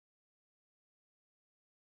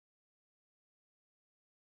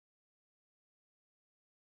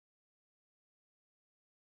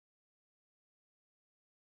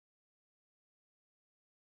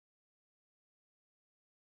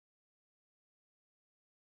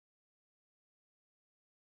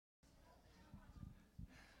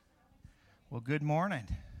Well, good morning.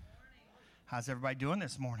 How's everybody doing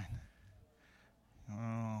this morning?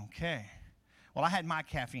 Okay. Well, I had my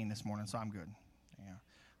caffeine this morning, so I'm good. Yeah.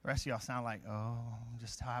 The rest of y'all sound like,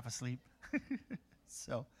 just half asleep.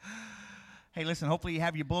 So, hey, listen, hopefully you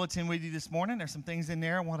have your bulletin with you this morning. There's some things in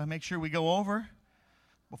there I want to make sure we go over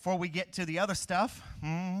before we get to the other stuff.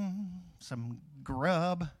 Some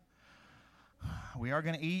grub. We are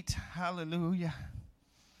going to eat. Hallelujah.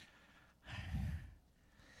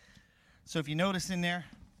 So if you notice in there,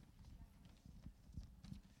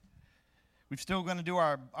 we're still going to do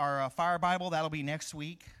our Fire Bible. That'll be next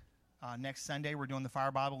week. Next Sunday, we're doing the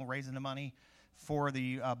Fire Bible, raising the money for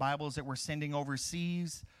the Bibles that we're sending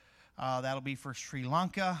overseas. That'll be for Sri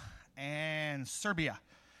Lanka and Serbia.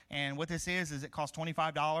 And what this is it costs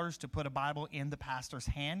 $25 to put a Bible in the pastor's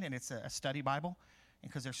hand, and it's a study Bible. And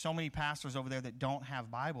because there's so many pastors over there that don't have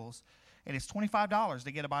Bibles, and it's $25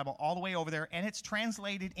 to get a Bible all the way over there, and it's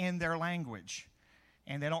translated in their language.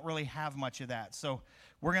 And they don't really have much of that. So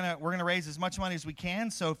we're gonna raise as much money as we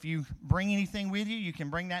can. So if you bring anything with you, you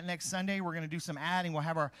can bring that next Sunday. We're going to do some adding. We'll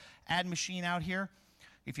have our ad machine out here.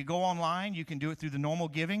 If you go online, you can do it through the normal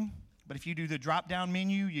giving. But if you do the drop-down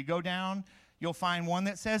menu, you go down, you'll find one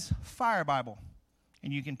that says Fire Bible.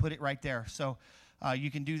 And you can put it right there. So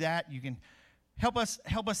you can do that. You can help us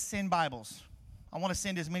send Bibles. I want to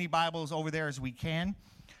send as many Bibles over there as we can.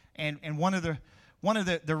 And one of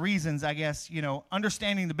the reasons, I guess,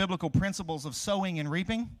 understanding the biblical principles of sowing and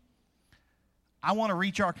reaping, I want to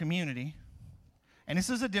reach our community. And this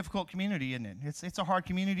is a difficult community, isn't it? It's a hard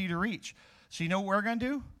community to reach. So you know what we're going to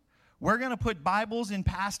do? We're going to put Bibles in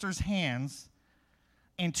pastors' hands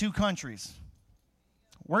in 2 countries.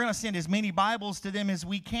 We're going to send as many Bibles to them as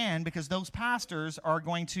we can because those pastors are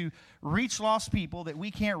going to reach lost people that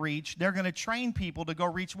we can't reach. They're going to train people to go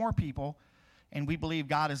reach more people. And we believe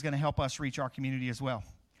God is going to help us reach our community as well.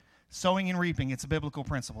 Sowing and reaping, it's a biblical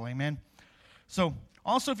principle, amen? So,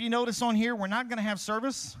 also if you notice on here, we're not going to have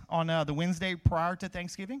service on the Wednesday prior to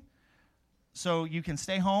Thanksgiving. So you can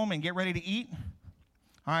stay home and get ready to eat.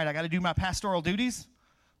 All right, I got to do my pastoral duties.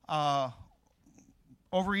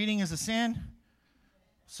 Overeating is a sin.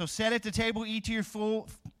 So sit at the table, eat till you're full,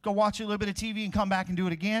 go watch a little bit of TV and come back and do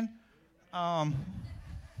it again.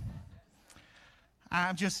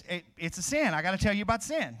 It's a sin. I got to tell you about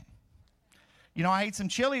sin. I ate some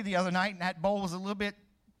chili the other night, and that bowl was a little bit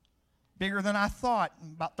bigger than I thought.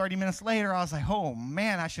 About 30 minutes later, I was like, oh,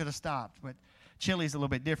 man, I should have stopped. But chili's a little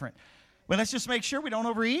bit different. But let's just make sure we don't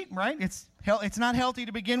overeat, right? It's not healthy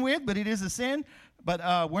to begin with, but it is a sin.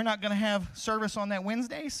 But we're not going to have service on that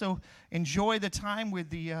Wednesday, so enjoy the time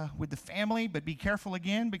with the family, but be careful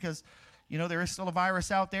again because, there is still a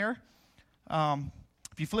virus out there.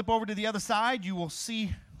 If you flip over to the other side, you will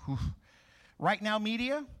see Right Now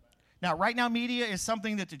Media. Now, Right Now Media is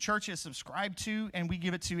something that the church has subscribed to, and we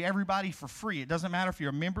give it to everybody for free. It doesn't matter if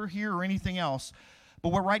you're a member here or anything else.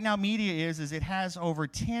 But what Right Now Media is it has over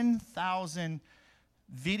 10,000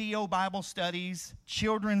 video Bible studies,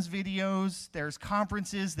 children's videos, there's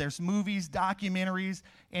conferences, there's movies, documentaries,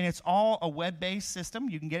 and it's all a web-based system.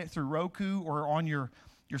 You can get it through Roku or on your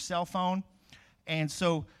cell phone. And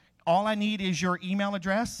so all I need is your email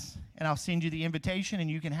address, and I'll send you the invitation, and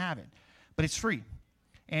you can have it. But it's free.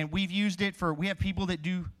 And we've used it we have people that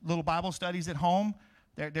do little Bible studies at home.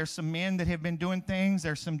 There's some men that have been doing things.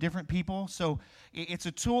 There's some different people. So it's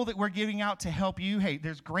a tool that we're giving out to help you. Hey,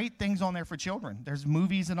 there's great things on there for children. There's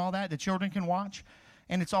movies and all that the children can watch.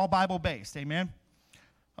 And it's all Bible-based. Amen.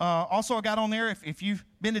 Also, I got on there, if you've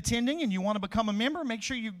been attending and you want to become a member, make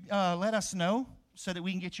sure you let us know so that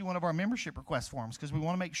we can get you one of our membership request forms because we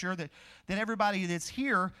want to make sure that everybody that's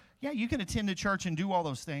here, you can attend the church and do all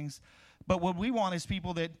those things. But what we want is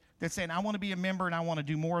people that saying, I want to be a member and I want to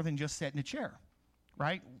do more than just sit in a chair.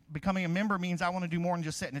 Right? Becoming a member means I want to do more than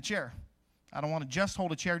just sit in a chair. I don't want to just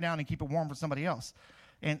hold a chair down and keep it warm for somebody else.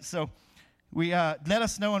 And so we let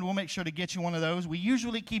us know, and we'll make sure to get you one of those. We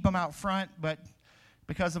usually keep them out front, but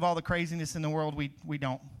because of all the craziness in the world, we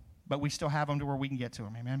don't. But we still have them to where we can get to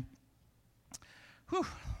them. Amen? Whew.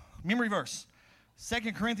 Memory verse,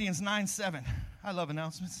 2 Corinthians 9:7. I love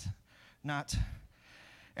announcements. Not.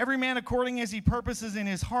 Every man according as he purposes in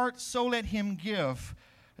his heart, so let him give.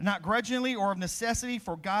 Not grudgingly or of necessity,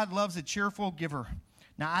 for God loves a cheerful giver.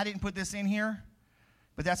 Now, I didn't put this in here,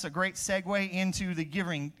 but that's a great segue into the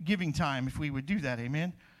giving time, if we would do that,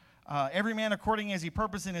 amen? Every man according as he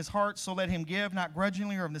purposes in his heart, so let him give, not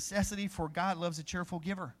grudgingly or of necessity, for God loves a cheerful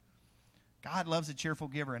giver. God loves a cheerful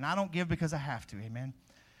giver, and I don't give because I have to, amen?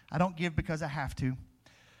 I don't give because I have to.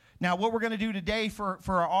 Now, what we're going to do today for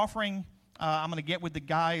our offering I'm going to get with the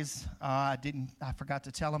guys. I forgot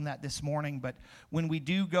to tell them that this morning. But when we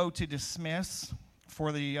do go to dismiss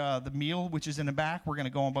for the meal, which is in the back, we're going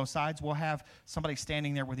to go on both sides. We'll have somebody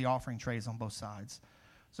standing there with the offering trays on both sides.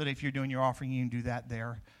 So that if you're doing your offering, you can do that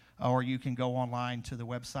there. Or you can go online to the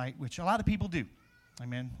website, which a lot of people do.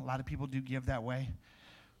 Amen. A lot of people do give that way.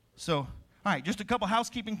 So, all right, just a couple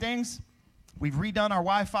housekeeping things. We've redone our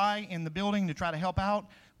Wi-Fi in the building to try to help out.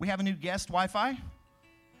 We have a new guest Wi-Fi.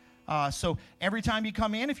 So every time you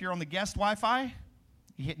come in, if you're on the guest Wi-Fi,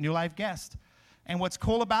 you hit New Life Guest. And what's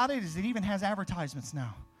cool about it is it even has advertisements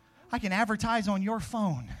now. I can advertise on your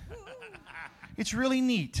phone. It's really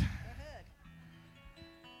neat.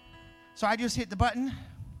 So I just hit the button,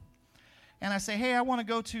 and I say, hey, I want to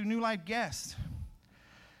go to New Life Guest.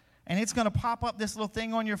 And it's going to pop up this little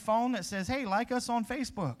thing on your phone that says, hey, like us on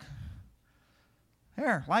Facebook.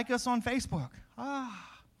 Here, like us on Facebook.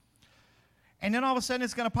 And then all of a sudden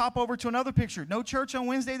it's going to pop over to another picture. No church on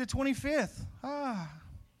Wednesday the 25th.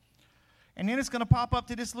 And then it's going to pop up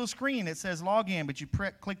to this little screen that says log in, but you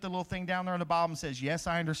click the little thing down there on the bottom and says, yes,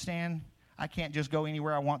 I understand. I can't just go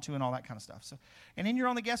anywhere I want to and all that kind of stuff. So, and then you're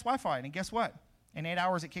on the guest Wi-Fi, and guess what? In 8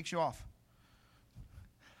 hours, it kicks you off.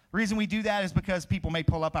 The reason we do that is because people may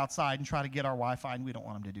pull up outside and try to get our Wi-Fi, and we don't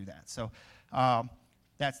want them to do that. So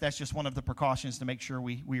that's just one of the precautions to make sure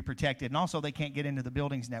we protect it. And also, they can't get into the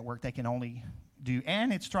building's network. They can only do,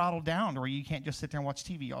 and it's throttled down, or you can't just sit there and watch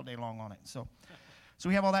TV all day long on it. So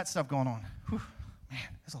we have all that stuff going on. Whew, man,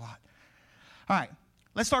 that's a lot. All right,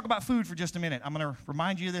 let's talk about food for just a minute. I'm going to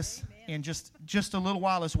remind you of this in just a little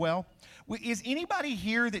while as well. Is anybody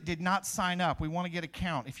here that did not sign up? We want to get a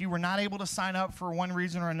count. If you were not able to sign up for one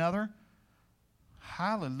reason or another,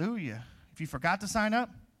 hallelujah. If you forgot to sign up,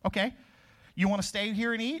 okay. You want to stay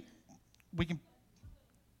here and eat? We can.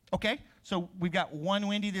 Okay, so we've got one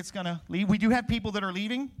Wendy that's going to leave. We do have people that are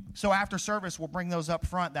leaving, so after service, we'll bring those up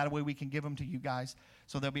front. That way we can give them to you guys,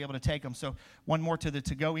 so they'll be able to take them. So one more to the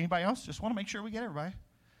to-go. Anybody else? Just want to make sure we get everybody.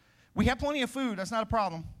 We have plenty of food. That's not a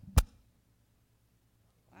problem.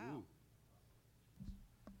 Wow.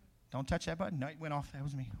 Don't touch that button. No, it went off. That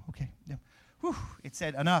was me. Okay. Yeah. Whew. It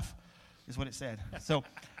said enough is what it said. So,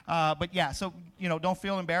 but yeah, so, don't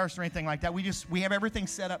feel embarrassed or anything like that. We have everything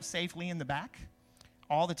set up safely in the back.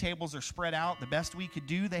 All the tables are spread out the best we could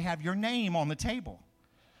do. They have your name on the table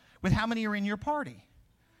with how many are in your party.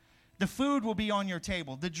 The food will be on your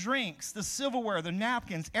table. The drinks, the silverware, the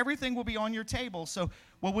napkins, everything will be on your table. So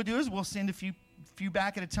what we'll do is we'll send a few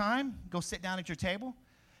back at a time. Go sit down at your table.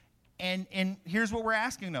 And here's what we're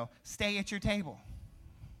asking, though. Stay at your table.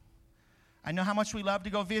 I know how much we love to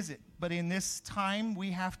go visit, but in this time, we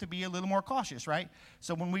have to be a little more cautious, right?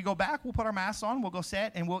 So when we go back, we'll put our masks on, we'll go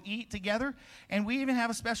sit, and we'll eat together. And we even have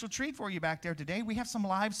a special treat for you back there today. We have some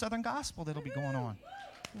live Southern Gospel that'll be going on.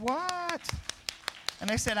 What? And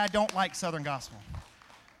they said, I don't like Southern Gospel.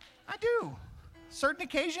 I do. Certain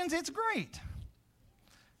occasions, it's great.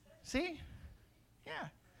 See? Yeah.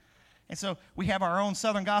 And so we have our own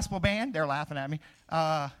Southern Gospel band. They're laughing at me.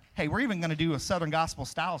 Hey, we're even going to do a Southern Gospel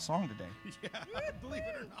style song today. Yeah, believe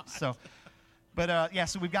it or not. So, but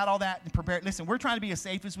so we've got all that prepared. Listen, we're trying to be as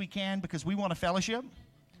safe as we can because we want a fellowship.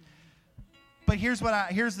 But here's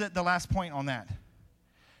the last point on that.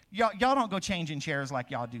 Y'all don't go changing chairs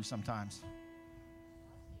like y'all do sometimes.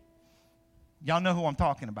 Y'all know who I'm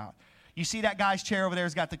talking about. You see that guy's chair over there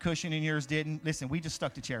has got the cushion and yours didn't? Listen, we just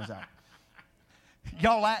stuck the chairs out.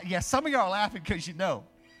 Some of y'all are laughing because you know.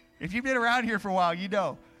 If you've been around here for a while, you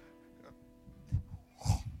know.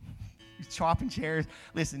 Chopping chairs.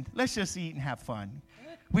 Listen, let's just eat and have fun.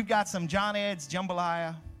 We've got some John Ed's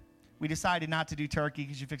jambalaya. We decided not to do turkey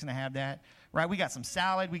because you're fixing to have that. Right? We got some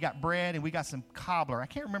salad, we got bread, and we got some cobbler. I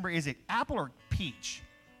can't remember, is it apple or peach?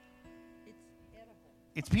 It's edible.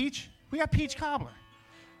 It's peach? We got peach cobbler.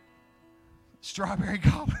 Strawberry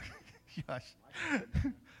cobbler. Gosh.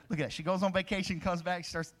 Look at that. She goes on vacation, comes back,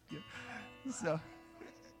 starts. So,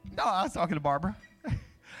 no, I was talking to Barbara.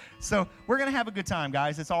 So we're going to have a good time,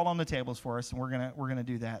 guys. It's all on the tables for us, and we're gonna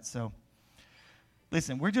do that. So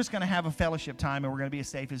listen, we're just going to have a fellowship time, and we're going to be as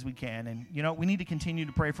safe as we can. And, we need to continue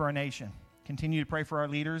to pray for our nation, continue to pray for our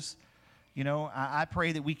leaders. I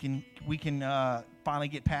pray that we can finally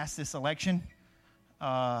get past this election,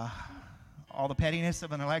 all the pettiness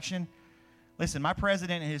of an election. Listen, my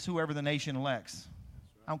president is whoever the nation elects.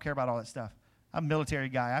 I don't care about all that stuff. I'm a military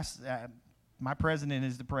guy. My president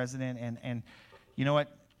is the president, and you know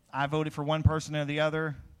what? I voted for one person or the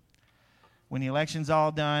other. When the election's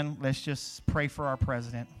all done, let's just pray for our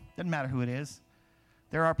president. Doesn't matter who it is.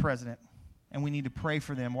 They're our president, and we need to pray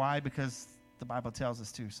for them. Why? Because the Bible tells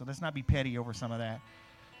us to. So let's not be petty over some of that.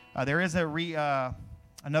 There is a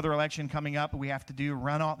another election coming up. We have to do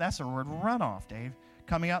runoff. That's a word, runoff, Dave.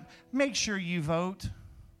 Coming up. Make sure you vote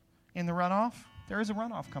in the runoff. There is a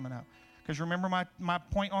runoff coming up. Because remember my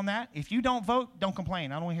point on that? If you don't vote, don't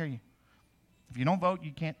complain. I don't want to hear you. If you don't vote,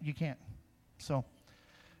 you can't. So,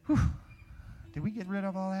 did we get rid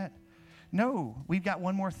of all that? No, we've got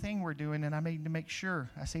one more thing we're doing, and I made to make sure.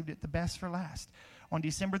 I saved it the best for last. On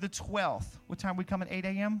December the 12th, what time we come at 8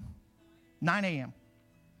 a.m.? 9 a.m.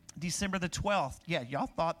 December the 12th. Yeah, y'all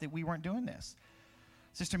thought that we weren't doing this.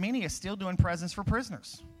 Sister Meanie is still doing presents for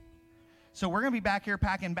prisoners. So we're going to be back here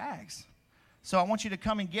packing bags. So I want you to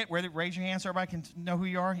come and raise your hand so everybody can know who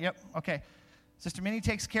you are. Yep, okay. Sister Minnie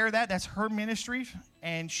takes care of that. That's her ministry,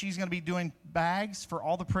 and she's going to be doing bags for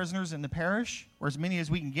all the prisoners in the parish, or as many as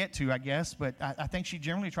we can get to, I guess, but I think she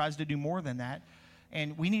generally tries to do more than that.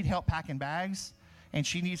 And we need help packing bags, and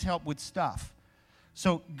she needs help with stuff.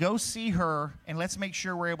 So go see her, and let's make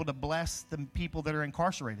sure we're able to bless the people that are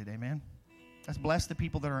incarcerated, amen? Let's bless the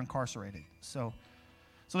people that are incarcerated. So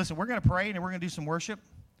listen, we're going to pray, and we're going to do some worship.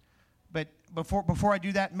 But before I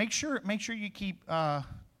do that, make sure you keep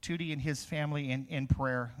Tootie and his family in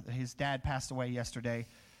prayer. His dad passed away yesterday,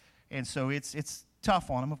 and so it's tough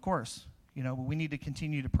on him, of course. But we need to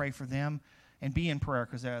continue to pray for them and be in prayer,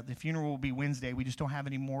 because the funeral will be Wednesday. We just don't have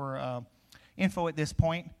any more info at this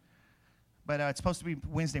point, but it's supposed to be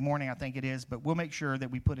Wednesday morning, I think it is. But we'll make sure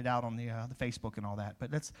that we put it out on the Facebook and all that.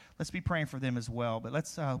 But let's be praying for them as well. But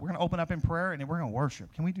we're going to open up in prayer, and then we're going to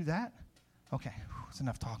worship. Can we do that? Okay, it's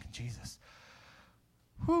enough talking, Jesus.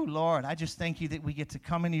 Whew, Lord, I just thank you that we get to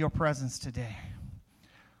come into your presence today.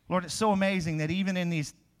 Lord, it's so amazing that even in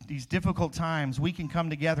these difficult times, we can come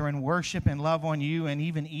together and worship and love on you and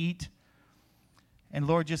even eat. And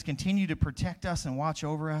Lord, just continue to protect us and watch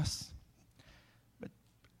over us. But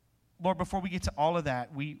Lord, before we get to all of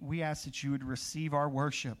that, we ask that you would receive our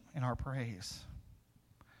worship and our praise.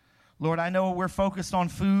 Lord, I know we're focused on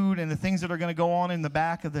food and the things that are going to go on in the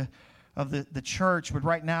back of the church, but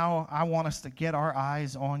right now I want us to get our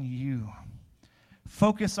eyes on you.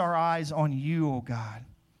 Focus our eyes on you, oh God.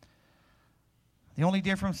 The only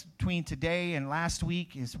difference between today and last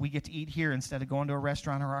week is we get to eat here instead of going to a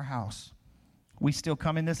restaurant or our house. We still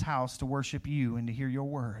come in this house to worship you and to hear your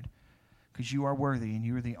word, because you are worthy and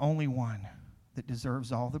you are the only one that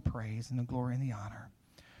deserves all the praise and the glory and the honor.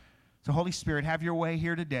 So Holy Spirit, have your way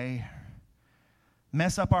here today.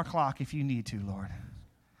 Mess up our clock if you need to, Lord.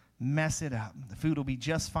 Mess it up. The food will be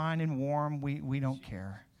just fine and warm. We don't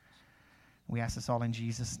care. We ask this all in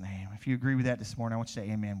Jesus' name. If you agree with that this morning, I want you to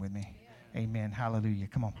say amen with me. Amen. Hallelujah.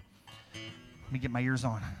 Come on. Let me get my ears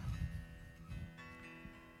on.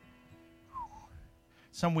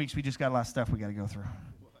 Some weeks we just got a lot of stuff we got to go through.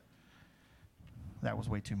 That was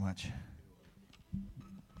way too much.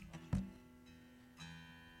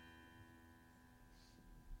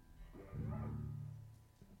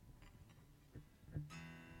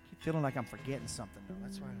 Feeling like I'm forgetting something, though.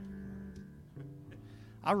 That's why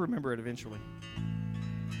I'll remember it eventually.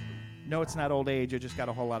 No, it's not old age. I just got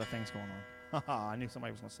a whole lot of things going on. I knew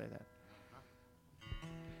somebody was going to say that.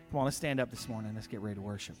 Come on, let's stand up this morning. Let's get ready to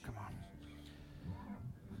worship. Come on.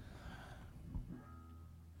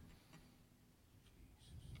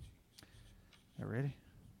 You ready?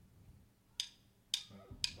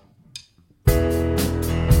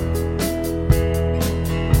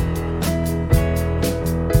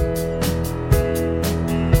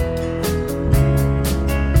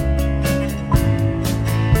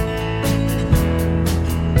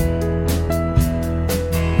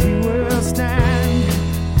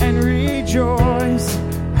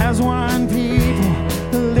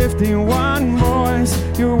 One voice,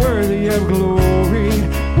 you're worthy of glory,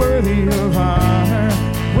 worthy of honor,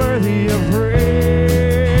 worthy of praise.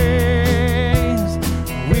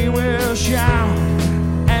 We will shout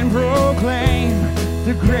and proclaim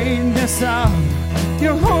the greatness of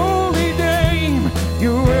your holy name.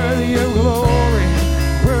 You're worthy of glory,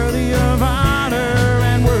 worthy of honor,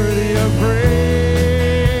 and worthy of praise.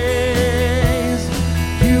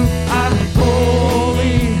 You are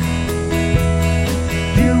holy.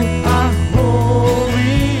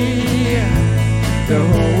 The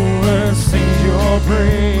whole earth sings your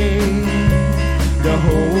praise. The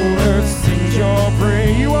whole earth sings your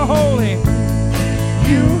praise. You are holy.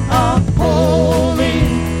 You are holy.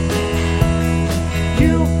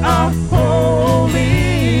 You are holy.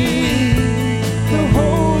 The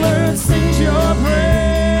whole earth sings your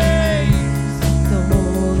praise. The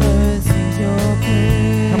whole earth sings your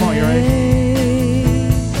praise. Come on, you ready?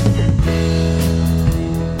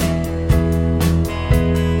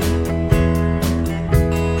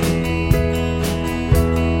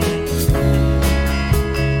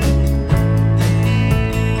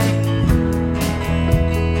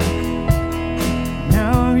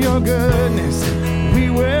 goodness, we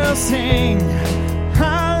will sing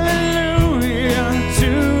hallelujah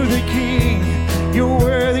to the King. You're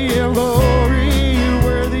worthy of glory, you're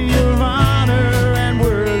worthy of honor, and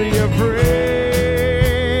worthy of praise.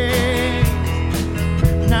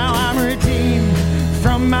 Now I'm redeemed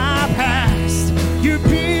from my past. You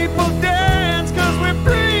people dance 'cause we're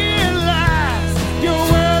free at last. You're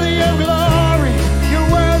worthy of glory, you're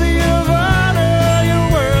worthy of honor, you're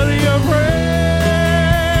worthy of praise.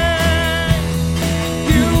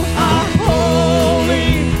 You are holy,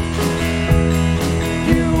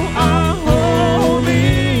 you are holy.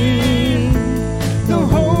 The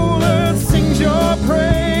whole earth sings your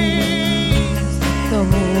praise. The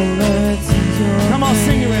whole earth sings your Come on,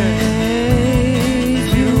 sing it with us.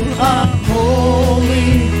 praise. You are holy.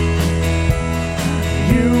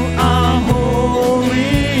 You are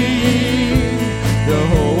holy. The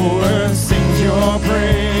whole earth sings your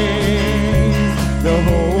praise. The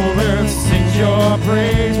whole earth sings your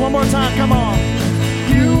praise. One more time, come on.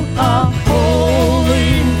 You are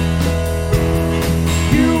holy.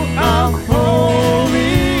 You are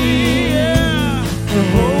holy. Yeah. The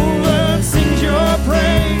whole earth sings your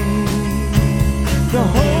praise. The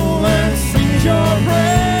whole earth sings your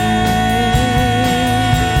praise.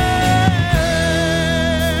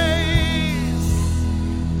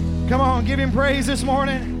 Come on, give him praise this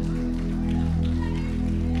morning.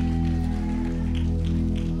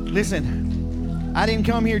 Listen, I didn't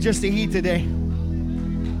come here just to eat today.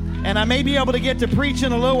 And I may be able to get to preach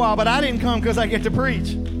in a little while, but I didn't come because I get to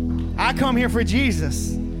preach. I come here for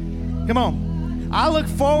Jesus. Come on. I look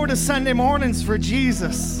forward to Sunday mornings for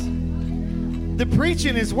Jesus. The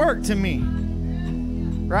preaching is work to me,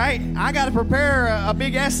 right? I got to prepare a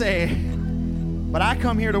big essay, but I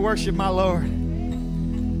come here to worship my Lord.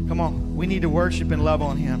 Come on, we need to worship and love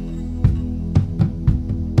on him.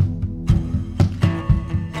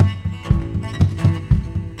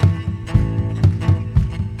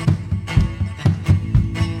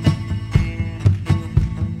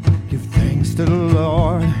 Give thanks to the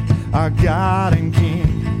Lord, our God and King.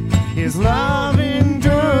 His love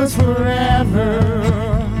endures forever,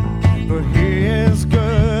 for his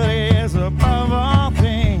good is above all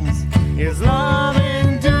things. His love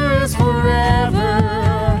endures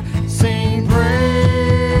forever. Sing praise.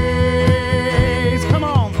 Come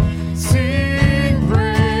on, sing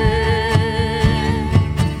praise.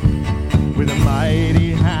 With a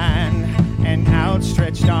mighty hand and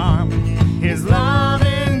outstretched arm, his love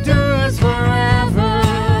endures forever.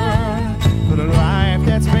 For the life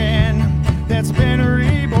that's been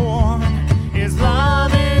reborn, his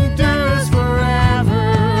love endures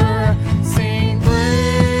forever. Sing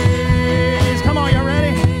praise. Come on, y'all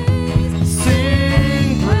ready?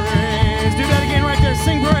 Sing praise. Do that again right there.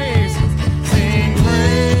 Sing praise. Sing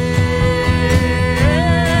praise.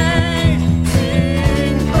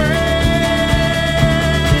 Sing praise.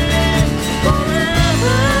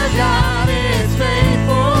 Forever God is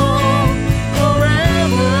faithful.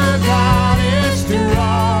 Forever God is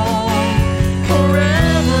strong.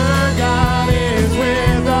 Forever God is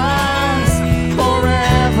with us.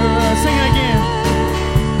 Forever. Sing it again.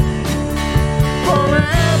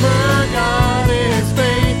 Forever God is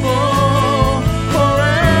faithful.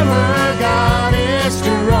 Forever God is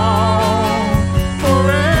strong.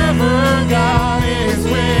 Forever God is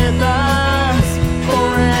with us.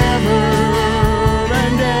 Forever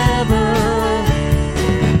and ever.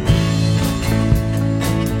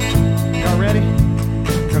 Y'all ready?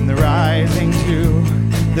 From the rising to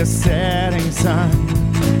the setting sun,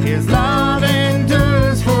 his love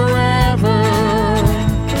endures forever.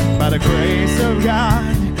 By the grace of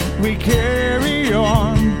God, we carry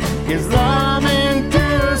on. His love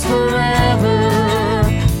endures forever.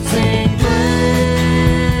 Sing praise.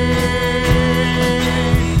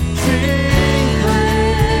 Sing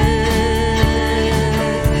praise.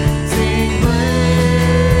 Sing praise.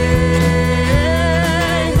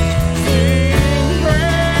 Sing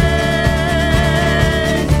praise.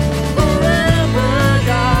 Forever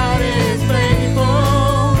God is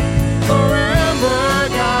faithful. Forever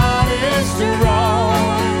God is strong.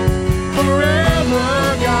 Forever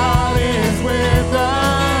God is with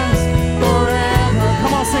us. Forever.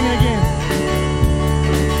 Come on, sing it again.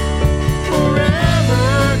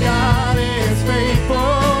 Forever God is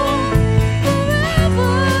faithful.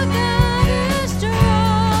 Forever God is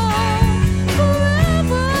strong.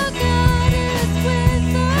 Forever God is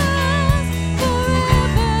with us.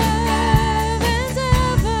 Forever and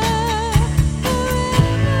ever.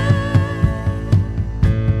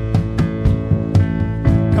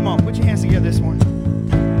 Come on, put your hands together this morning.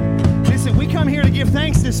 Listen, we come here to give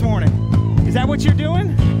thanks this morning. Is that what you're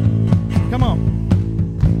doing? Come on.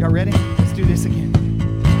 Y'all ready? Let's do this again.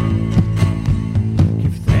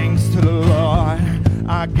 Give thanks to the Lord,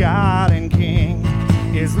 our God and King.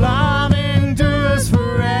 His love endures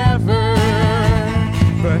forever.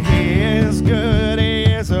 For His good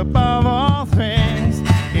is above all things.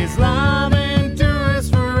 His love endures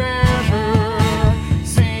forever.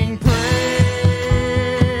 Sing praise,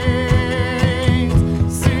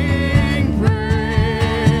 sing praise,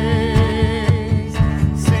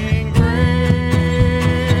 sing praise,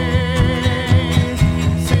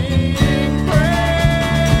 sing praise.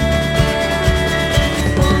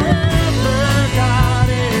 Forever God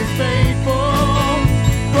is faithful.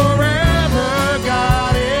 Forever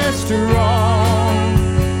God is strong.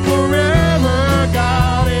 Forever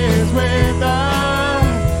God is with us.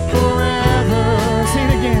 Forever. Sing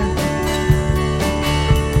it again.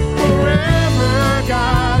 Forever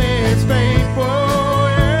God is faithful.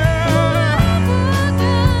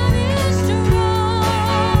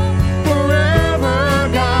 Forever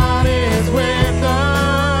God is with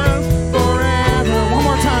us. Forever. One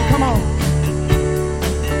more time. Come on.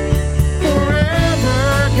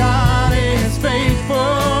 Forever God is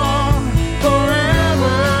faithful.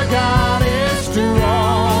 Forever God is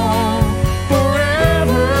strong.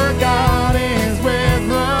 Forever God is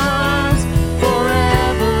with us.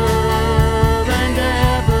 Forever and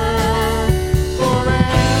ever.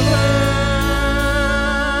 Forever.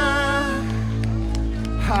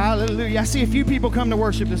 Hallelujah. I see a few people come to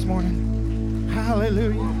worship this morning.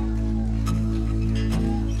 Hallelujah.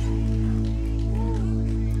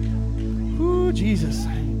 Ooh, Jesus.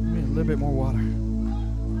 Give me a little bit more water.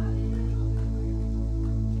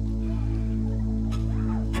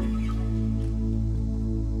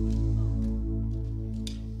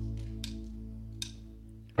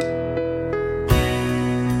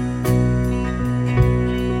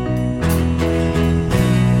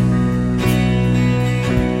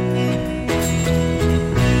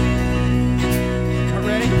 Y'all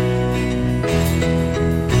ready?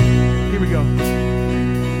 Here we go.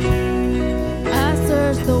 I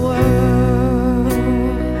searched the world,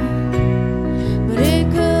 but it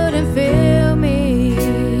couldn't fill me.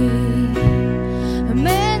 A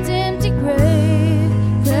man's empty grave,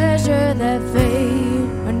 pleasure that fade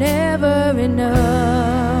are never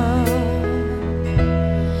enough.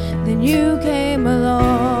 Then you came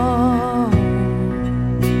along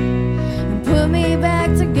and put me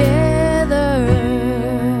back together,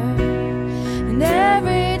 and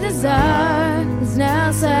every desire is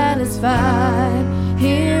now satisfied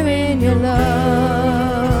here in your love.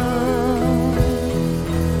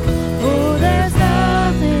 Oh, there's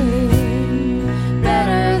nothing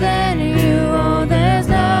better than you. Oh, there's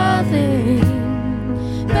nothing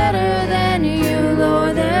better than you,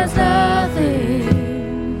 Lord. There's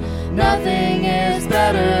nothing, nothing is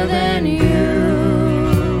better than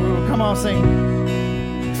you. Come on, sing.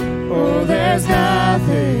 Oh, there's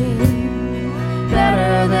nothing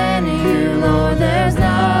better than you, Lord. There's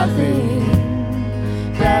nothing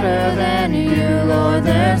better than you, Lord.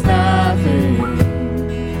 There's nothing,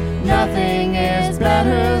 nothing is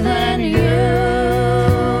better than you.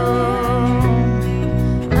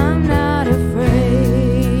 I'm not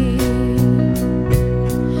afraid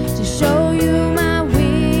to show you my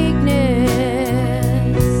weakness,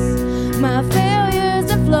 my failures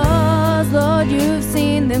and flaws, Lord. You've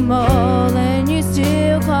seen them all, and you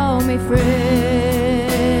still call me friend.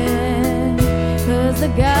 'Cause the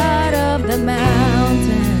God of the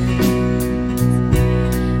mountain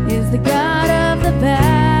is the God of the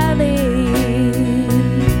valley,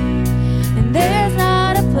 and there's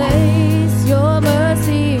not a place your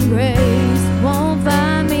mercy and grace won't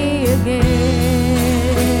find me again.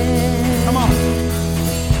 Come on.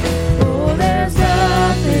 Oh, there's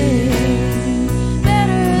nothing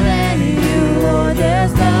better than you, Lord.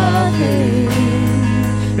 There's nothing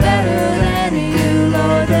better than you,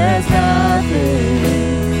 Lord. There's nothing,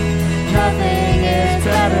 nothing is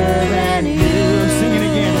better than you. Sing it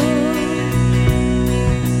again.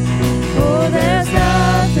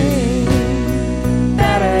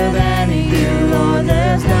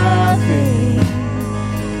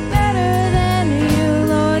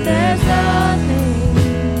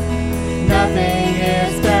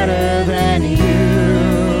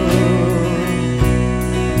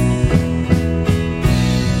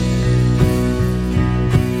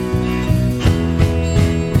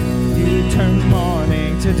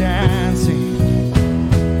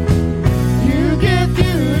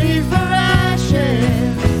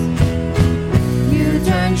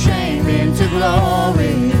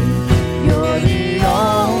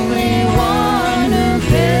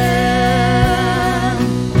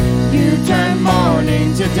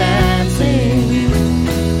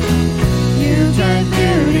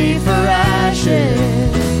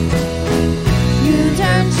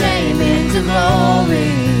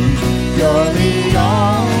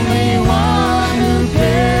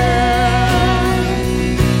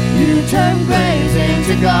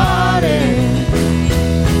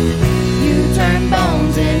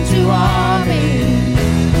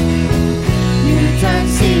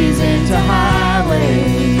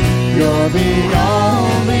 the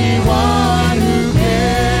only one who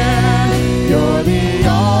can. You're the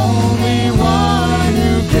only one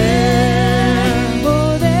who can.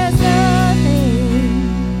 Oh, there's nothing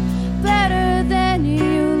better than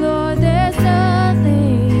you, Lord. There's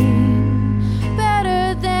nothing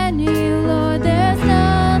better than you, Lord. There's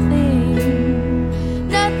nothing.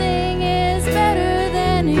 Nothing is better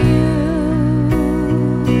than you.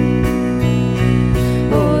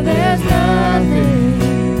 Oh, there's nothing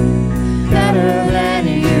better than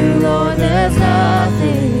you, Lord. There's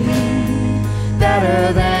nothing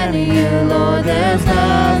better than you, Lord. There's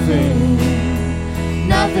nothing.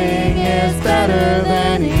 Nothing is better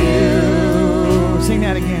than you. Sing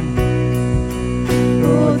that again.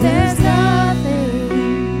 Oh, there's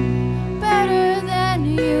nothing better than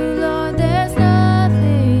you, Lord. There's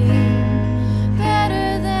nothing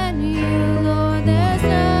better than you, Lord. There's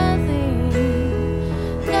nothing.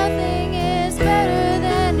 Nothing is better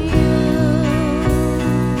than you.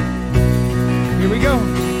 Here we go.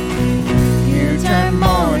 You turn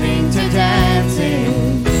mourning to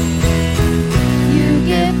dancing. You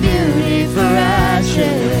give beauty for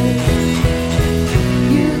ashes.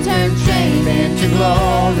 You turn shame into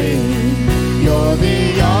glory. You're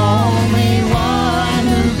the only one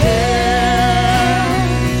who cares.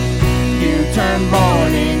 You turn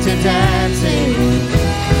mourning to dancing.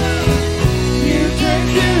 You give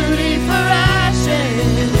beauty for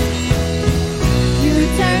ashes. You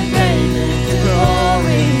turn shame into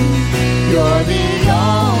glory. You're the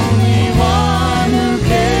only one who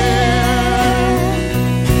cares.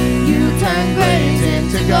 You turn graves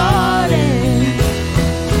into gardens.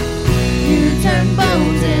 You turn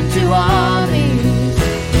bones into armies.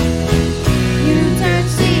 You turn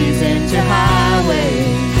seas into highways.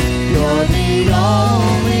 You're the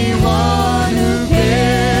only one who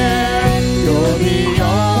cares. You're the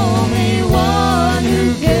only one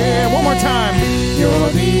who cares. One more time.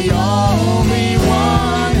 You're the only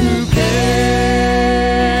one who cares.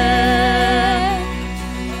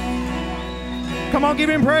 Come on, give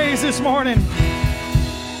him praise this morning.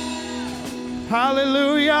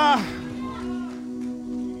 Hallelujah.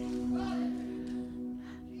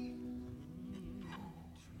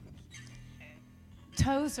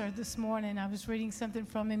 Tozer this morning, I was reading something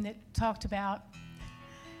from him that talked about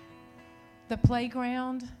the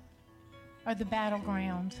playground or the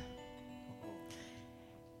battleground.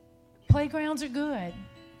 Playgrounds are good.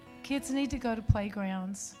 Kids need to go to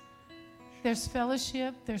playgrounds. There's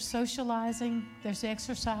fellowship, there's socializing, there's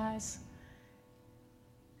exercise.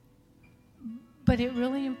 But it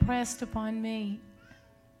really impressed upon me,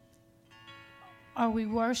 are we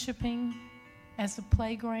worshiping as a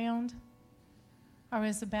playground or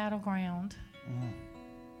as a battleground?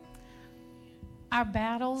 Our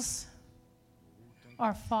battles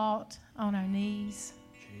are fought on our knees.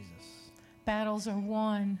 Battles are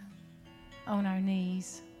won on our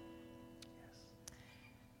knees.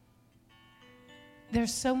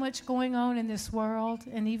 There's so much going on in this world,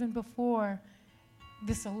 and even before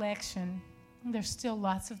this election, there's still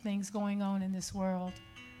lots of things going on in this world.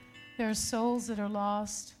 There are souls that are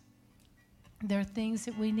lost. There are things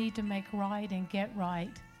that we need to make right and get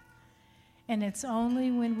right. And it's only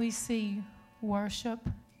when we see worship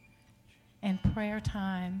and prayer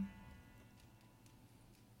time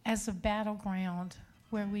as a battleground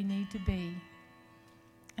where we need to be.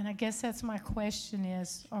 And I guess that's my question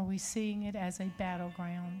is, are we seeing it as a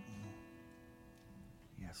battleground?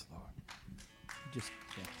 Yes, Lord. Just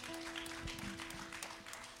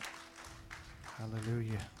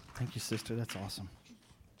hallelujah. Thank you, sister. That's awesome.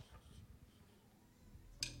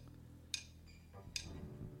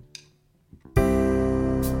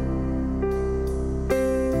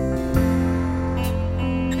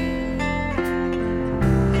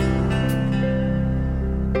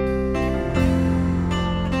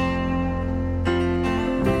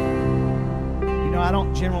 I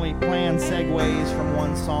don't generally plan segues from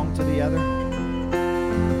one song to the other.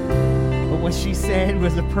 But what she said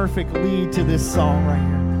was a perfect lead to this song right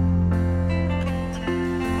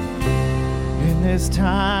here. In this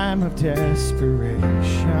time of desperation,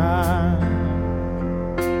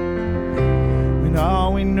 when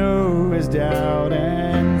all we know is doubt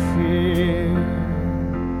and fear,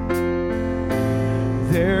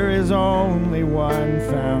 there is only one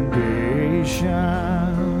foundation.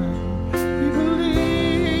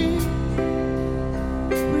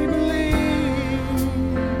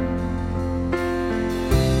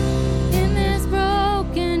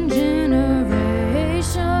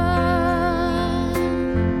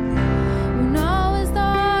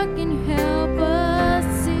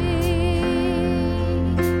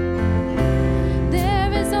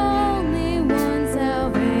 There is only one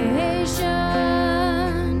salvation.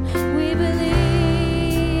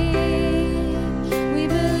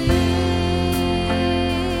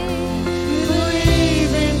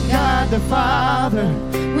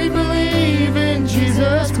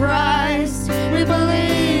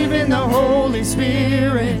 Holy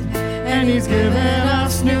Spirit, and He's given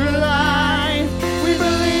us new life. We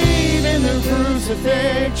believe in the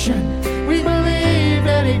crucifixion. We believe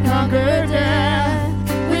that He conquered death.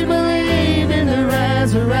 We believe in the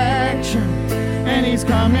resurrection, and He's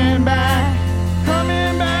coming back again.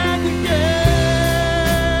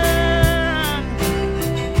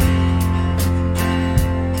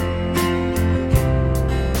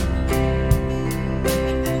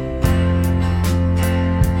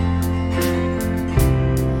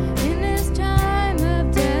 In this time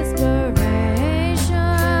of desperation,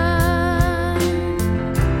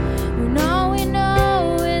 when all we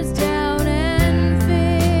know is doubt and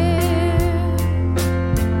fear,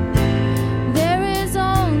 there is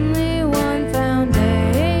only one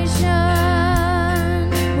foundation.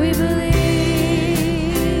 We believe,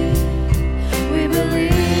 we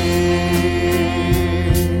believe.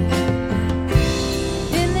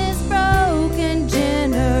 In this broken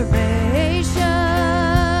generation,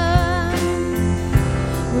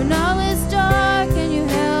 when all is dark and you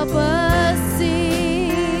help us see,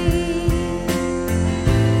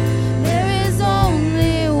 there is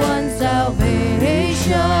only one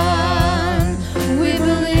salvation. We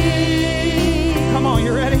believe. Come on,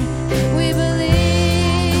 you ready? We believe.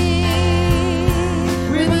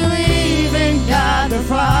 We believe in God the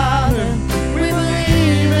Father. We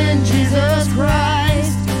believe in Jesus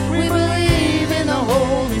Christ. We believe in the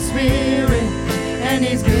Holy Spirit, and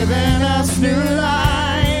He's given us new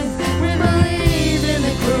life. We believe in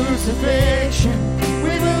the crucifixion.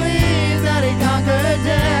 We believe that He conquered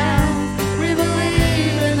death. We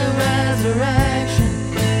believe in the resurrection,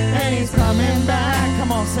 and He's coming back.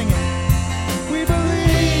 Come on, sing it. We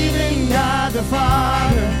believe in God the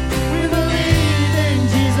Father. We believe in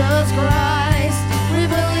Jesus Christ. We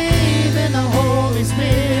believe in the Holy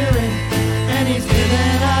Spirit, and He's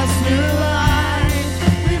given us new life.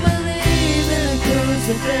 We believe in the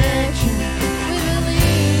crucifixion. We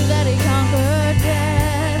believe that He conquered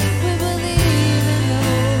death. We believe in the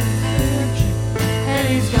Holy Spirit, and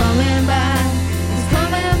He's coming back. He's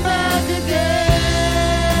coming back again.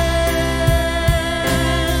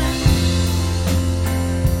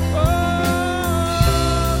 Oh,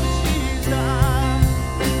 Jesus.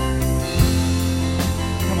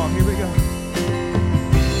 Come on, here we go.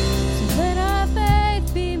 So let our faith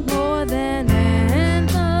be more than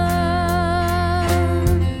anthem,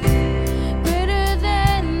 greater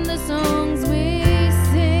than the songs we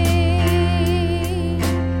sing.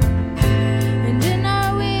 And in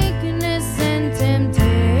our weakness and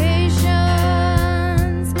temptations,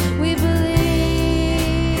 we believe,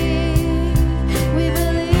 we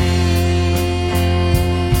believe,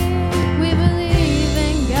 we believe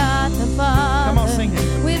in God the Father. Come on, sing it.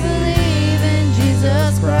 We believe in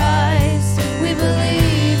Jesus Christ. We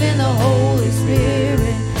believe in the Holy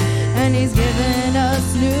Spirit, and He's given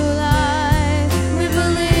us new life. We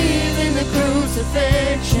believe in the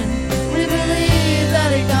crucifixion. We believe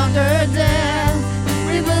that He conquered death.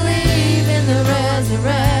 We believe in the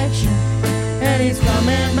resurrection, and He's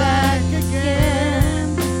coming back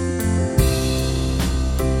again.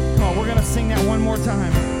 Come on, we're going to sing that one more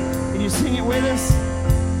time. Can you sing it with us?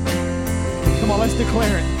 Come on, let's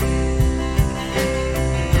declare it.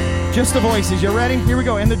 Just the voices. You ready? Here we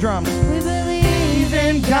go. And the drums. We believe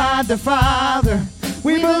in God the Father.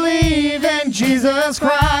 We believe in Jesus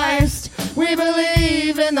Christ. We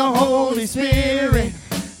believe in the Holy Spirit,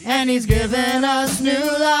 and He's given us new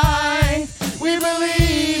life. We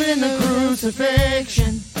believe in the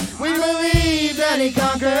crucifixion. We believe that He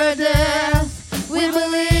conquered death. We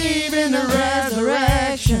believe in the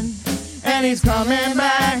resurrection, and He's coming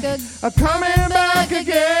back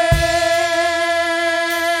again.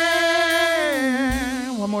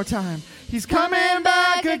 One more time. He's coming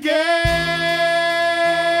back again.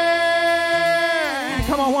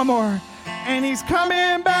 Come on, one more. And He's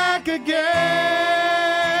coming back again.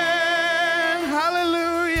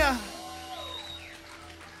 Hallelujah.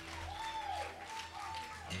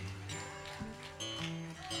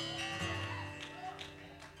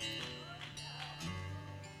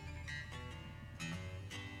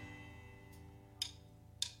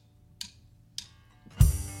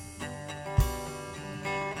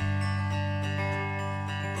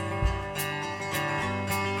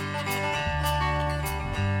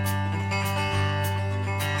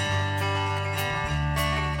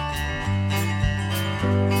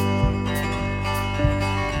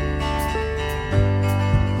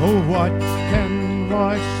 Oh, what can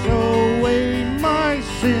wash away my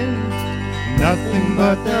sin? Nothing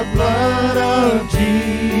but the blood of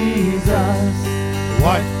Jesus.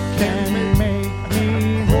 What can make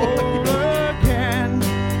me whole again?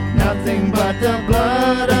 Nothing but the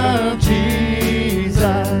blood of Jesus.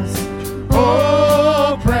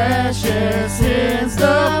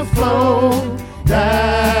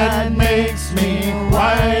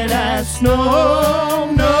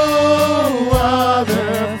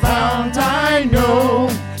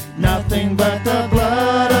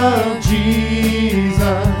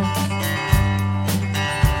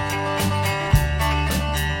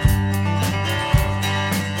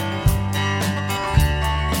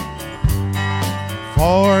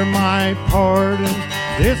 For my pardon,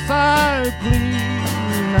 this I plead.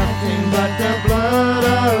 Nothing but the blood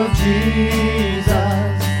of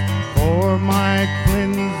Jesus. For my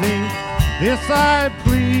cleansing, this I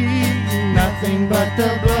plead. Nothing but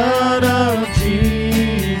the blood of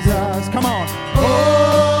Jesus. Come on.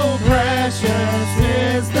 Oh, precious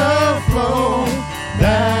is the flow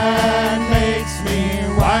that makes me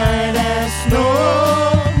white as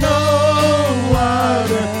snow. No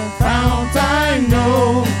other fount I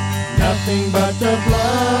know. Nothing but the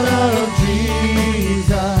blood of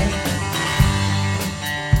Jesus.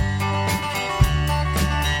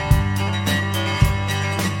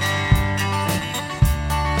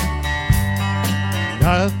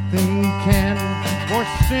 Nothing can for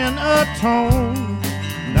sin atone.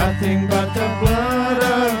 Nothing but the blood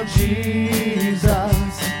of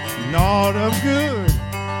Jesus. Naught of good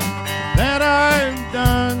that I've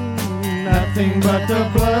done. Nothing but the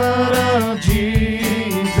blood of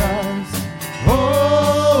Jesus.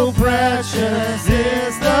 Oh, precious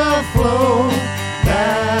is the flow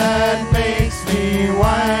that makes me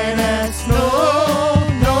white as snow.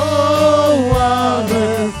 No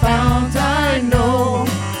other fount I know.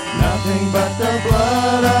 Nothing but the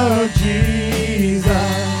blood of Jesus.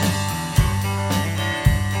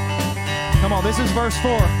 Come on, this is verse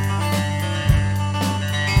 4.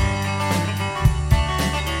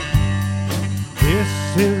 This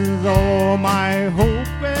is all my hope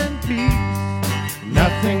and peace.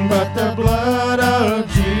 Nothing but the blood of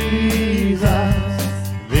Jesus.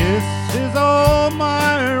 This is all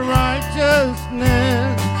my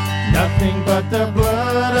righteousness. Nothing but the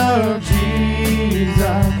blood of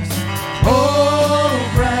Jesus. Oh,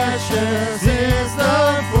 precious is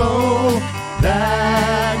the flow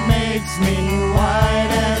that makes me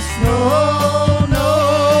white as snow.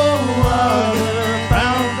 No other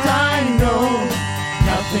fount I know.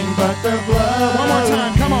 Nothing but the blood. One more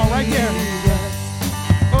time. Come on, right there.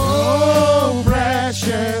 Oh,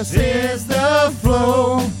 precious is the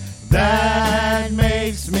flow that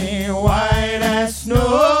makes me white as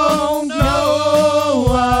snow. No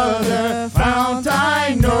other fount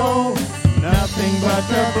I know. Nothing but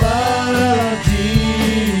the blood of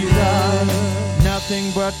Jesus.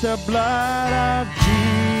 Nothing but the blood of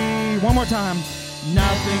Jesus. One more time.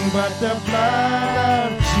 Nothing but the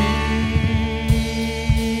blood of Jesus.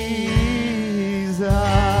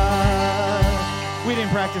 We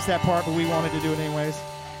didn't practice that part, but we wanted to do it anyways.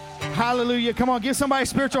 Hallelujah. Come on, give somebody a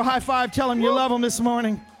spiritual high five. Tell them you love them this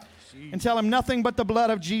morning. And tell them nothing but the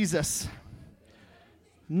blood of Jesus.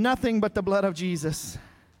 Nothing but the blood of Jesus.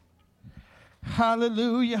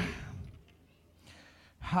 Hallelujah.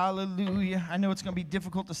 Hallelujah. I know it's going to be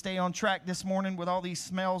difficult to stay on track this morning with all these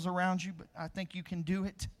smells around you, but I think you can do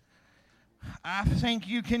it. I think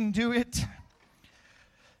you can do it.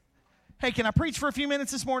 Hey, can I preach for a few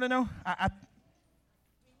minutes this morning? No?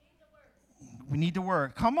 We need to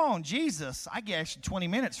work. Come on, Jesus. I guess 20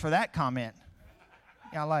 minutes for that comment.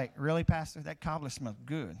 Yeah, like, really, Pastor? That cobbler smells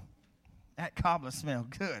good. That cobbler smells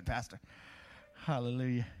good, Pastor.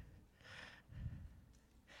 Hallelujah.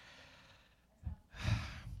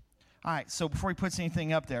 All right, so before he puts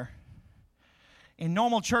anything up there, in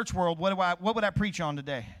normal church world, what would I preach on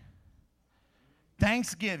today?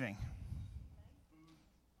 Thanksgiving.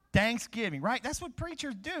 Thanksgiving, right? That's what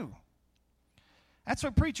preachers do. That's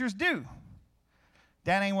what preachers do.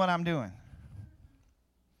 That ain't what I'm doing.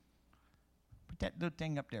 Put that little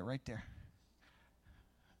thing up there, right there.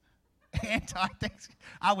 Anti-Thanksgiving.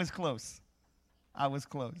 I was close.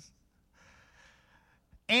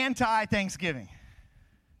 Anti-Thanksgiving.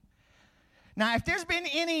 Now, if there's been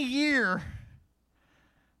any year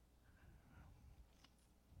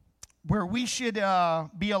where we should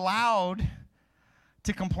be allowed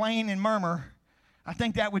to complain and murmur, I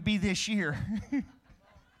think that would be this year.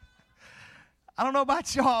 I don't know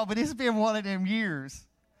about y'all, but it's been one of them years.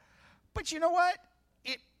 But you know what?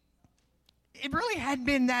 It really hadn't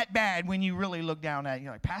been that bad when you really look down at it.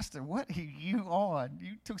 You're like, Pastor, what are you on?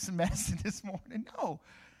 You took some medicine this morning. No.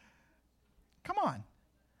 Come on.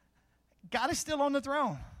 God is still on the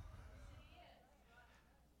throne.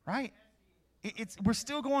 Right? We're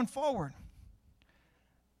still going forward.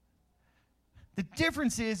 The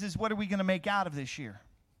difference is what are we going to make out of this year?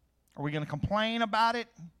 Are we going to complain about it?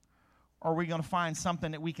 Or are we going to find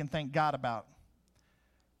something that we can thank God about?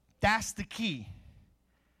 That's the key.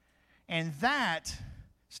 And that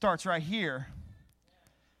starts right here.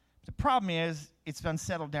 The problem is it's been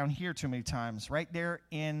settled down here too many times, right there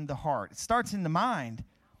in the heart. It starts in the mind,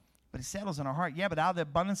 but it settles in our heart. Yeah, but out of the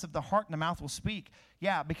abundance of the heart, the mouth will speak.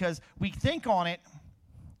 Yeah, because we think on it,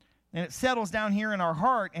 and it settles down here in our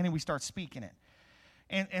heart, and then we start speaking it.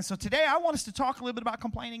 And so today I want us to talk a little bit about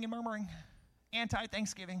complaining and murmuring.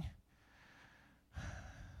 Anti-Thanksgiving.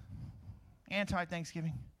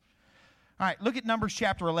 Anti-Thanksgiving. All right, look at Numbers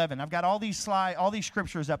chapter 11. I've got all these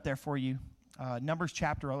scriptures up there for you. Numbers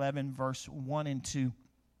chapter 11, verse 1 and 2.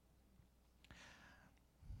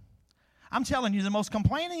 I'm telling you, the most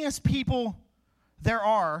complainingest people there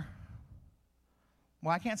are,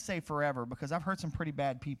 well, I can't say forever because I've heard some pretty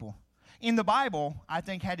bad people. In the Bible, I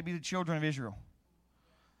think had to be the children of Israel.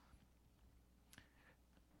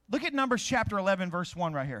 Look at Numbers chapter 11, verse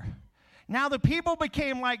 1 right here. Now the people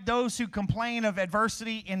became like those who complain of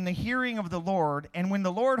adversity in the hearing of the Lord. And when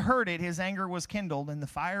the Lord heard it, his anger was kindled, and the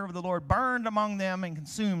fire of the Lord burned among them and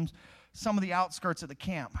consumed some of the outskirts of the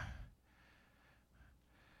camp.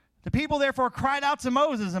 The people therefore cried out to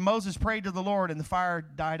Moses, and Moses prayed to the Lord, and the fire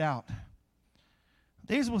died out.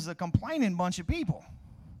 This was a complaining bunch of people.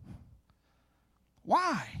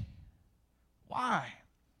 Why? Why?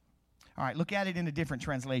 All right, look at it in a different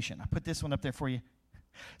translation. I put this one up there for you.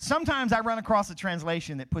 Sometimes I run across a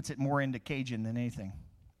translation that puts it more into Cajun than anything.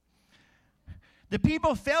 The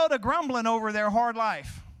people fell to grumbling over their hard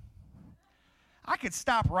life. I could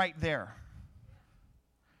stop right there.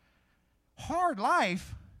 Hard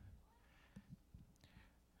life?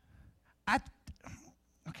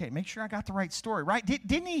 Okay, make sure I got the right story, right?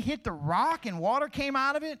 Didn't he hit the rock and water came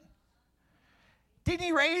out of it? Didn't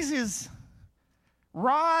he raise his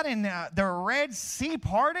rod and the Red Sea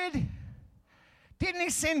parted? Didn't he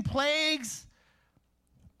send plagues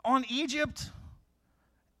on Egypt?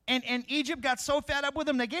 And Egypt got so fed up with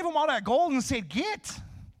them, they gave them all that gold and said,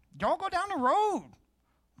 y'all go down the road.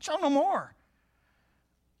 Show no more.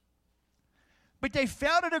 But they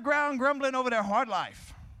fell to the ground grumbling over their hard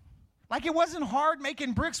life. Like it wasn't hard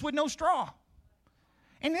making bricks with no straw.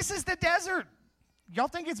 And this is the desert. Y'all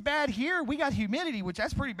think it's bad here? We got humidity, which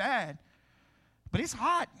that's pretty bad. But it's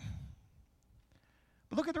hot.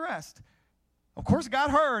 But look at the rest. Of course,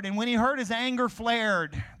 God heard, and when he heard, his anger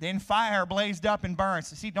flared. Then fire blazed up and burned.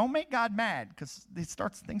 So see, don't make God mad, because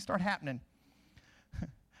things start happening.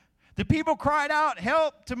 The people cried out,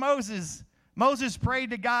 help to Moses. Moses prayed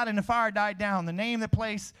to God, and the fire died down. The name of the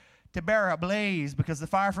place, Taberah, blazed, because the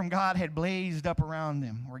fire from God had blazed up around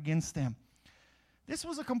them, or against them. This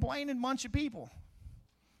was a complaining bunch of people.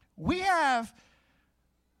 We have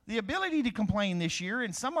the ability to complain this year,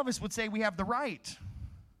 and some of us would say we have the right.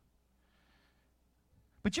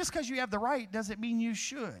 But just because you have the right doesn't mean you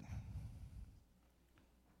should.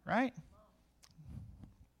 Right?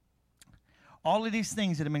 All of these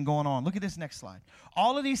things that have been going on. Look at this next slide.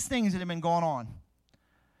 All of these things that have been going on.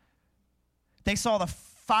 They saw the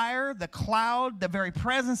fire, the cloud, the very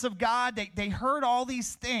presence of God. They heard all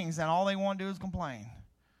these things, and all they want to do is complain.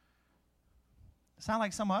 Sound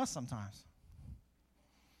like some of us sometimes.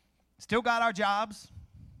 Still got our jobs.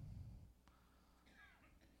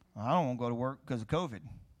 I don't want to go to work because of COVID.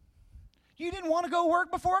 You didn't want to go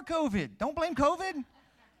work before COVID. Don't blame COVID.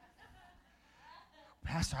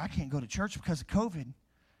 Pastor, I can't go to church because of COVID.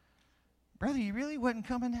 Brother, you really wasn't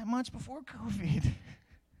coming that much before COVID.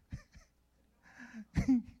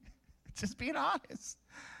 Just being honest.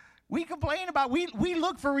 We complain about, we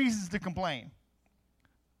look for reasons to complain.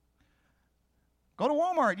 Go to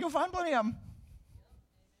Walmart. You'll find plenty of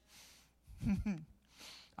them.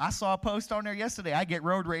 I saw a post on there yesterday. I get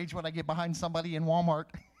road rage when I get behind somebody in Walmart.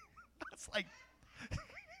 It's like,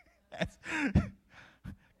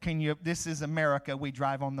 this is America. We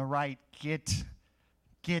drive on the right. Get.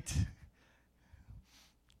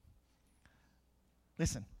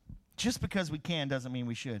 Listen, just because we can doesn't mean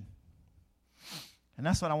we should. And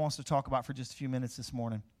that's what I want us to talk about for just a few minutes this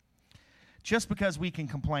morning. Just because we can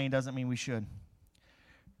complain doesn't mean we should.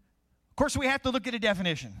 Of course, we have to look at a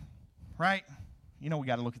definition, right? You know we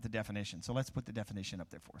got to look at the definition, so let's put the definition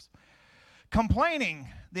up there for us. Complaining,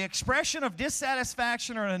 the expression of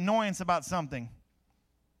dissatisfaction or annoyance about something.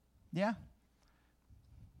 Yeah?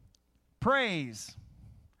 Praise,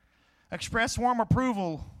 express warm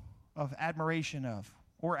approval of admiration of,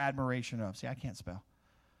 or admiration of. See, I can't spell.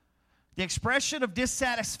 The expression of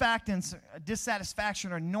dissatisfaction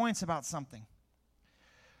or annoyance about something.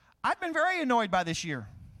 I've been very annoyed by this year.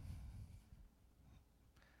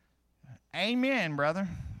 Amen, brother.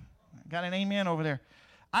 Got an amen over there.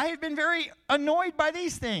 I have been very annoyed by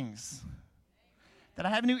these things. That I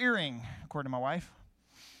have a new earring, according to my wife.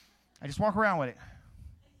 I just walk around with it.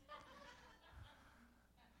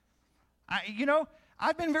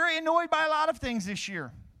 I've been very annoyed by a lot of things this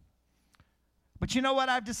year. But you know what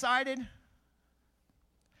I've decided?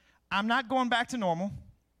 I'm not going back to normal.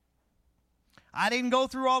 I didn't go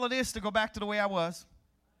through all of this to go back to the way I was.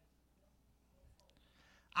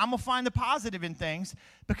 I'm going to find the positive in things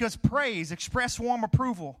because praise, express warm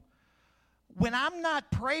approval. When I'm not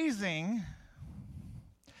praising,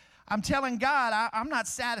 I'm telling God, I'm not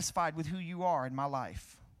satisfied with who you are in my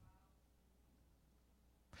life.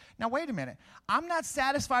 Now, wait a minute. I'm not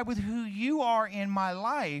satisfied with who you are in my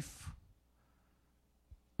life,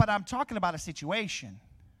 but I'm talking about a situation.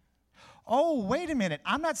 Oh, wait a minute.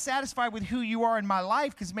 I'm not satisfied with who you are in my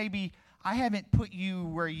life because maybe I haven't put you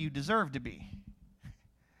where you deserve to be.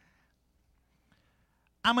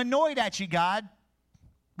 I'm annoyed at you, God,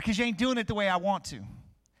 because you ain't doing it the way I want to.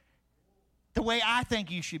 The way I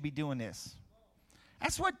think you should be doing this.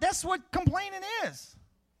 That's what complaining is.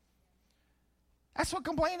 That's what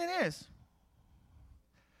complaining is.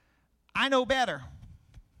 I know better.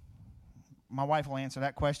 My wife will answer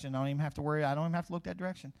that question. I don't even have to worry. I don't even have to look that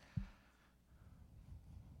direction.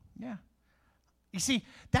 Yeah. You see,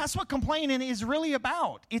 that's what complaining is really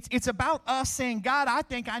about. It's about us saying, God, I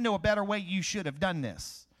think I know a better way you should have done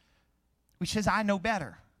this. Which says I know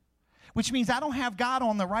better. Which means I don't have God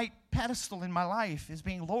on the right pedestal in my life as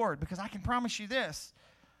being Lord, because I can promise you this.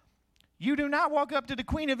 You do not walk up to the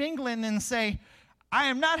Queen of England and say, I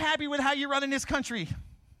am not happy with how you're running this country.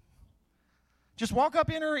 Just walk up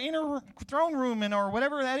in her throne room or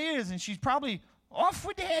whatever that is, and she's probably off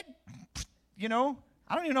with the head. You know,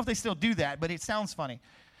 I don't even know if they still do that, but it sounds funny.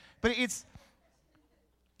 But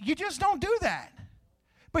you just don't do that.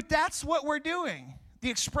 But that's what we're doing. The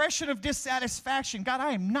expression of dissatisfaction. God,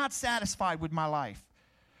 I am not satisfied with my life.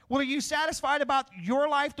 Well, are you satisfied about your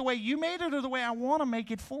life the way you made it or the way I want to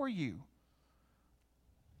make it for you?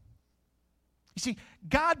 You see,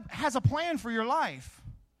 God has a plan for your life.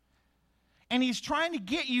 And He's trying to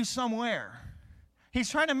get you somewhere. He's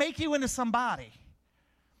trying to make you into somebody.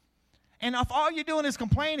 And if all you're doing is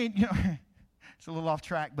complaining, you know, it's a little off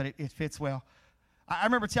track, but it fits well. I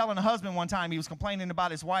remember telling a husband one time, he was complaining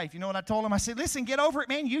about his wife. You know what I told him? I said, listen, get over it,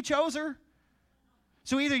 man. You chose her.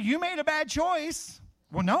 So either you made a bad choice.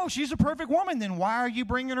 Well, no, she's a perfect woman. Then why are you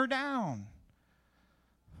bringing her down?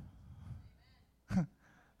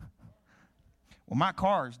 Well, my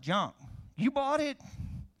car's junk. You bought it.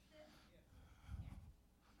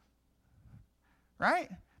 Right?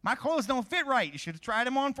 My clothes don't fit right. You should have tried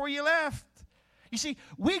them on before you left. You see,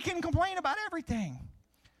 we can complain about everything.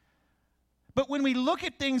 But when we look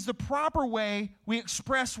at things the proper way, we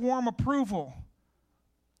express warm approval.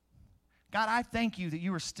 God, I thank you that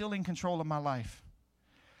you are still in control of my life.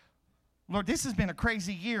 Lord, this has been a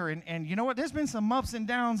crazy year, and you know what? There's been some ups and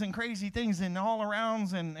downs and crazy things and all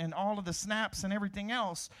arounds and all of the snaps and everything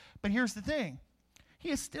else. But here's the thing. He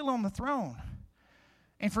is still on the throne.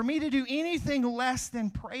 And for me to do anything less than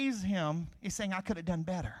praise Him is saying I could have done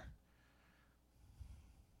better.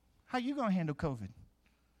 How are you going to handle COVID?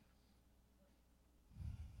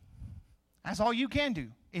 That's all you can do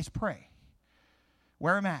is pray.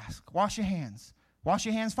 Wear a mask. Wash your hands. Wash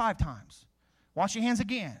your hands 5 times. Wash your hands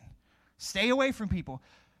again. Stay away from people.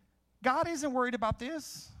 God isn't worried about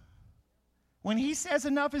this. When He says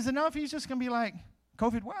enough is enough, He's just going to be like,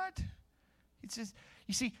 COVID what? It's just,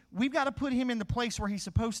 you see, we've got to put Him in the place where He's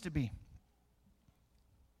supposed to be.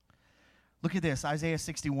 Look at this, Isaiah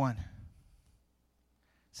 61.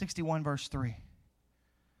 61 verse 3.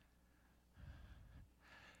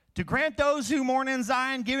 To grant those who mourn in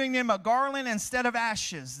Zion, giving them a garland instead of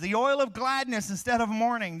ashes, the oil of gladness instead of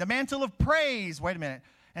mourning, the mantle of praise, wait a minute,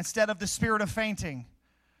 instead of the spirit of fainting.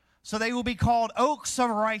 So they will be called oaks of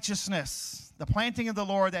righteousness, the planting of the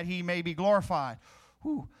Lord, that He may be glorified.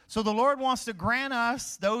 Whew. So the Lord wants to grant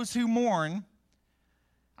us, those who mourn.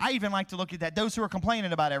 I even like to look at that. Those who are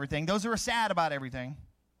complaining about everything, those who are sad about everything.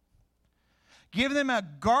 Give them a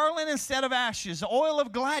garland instead of ashes, oil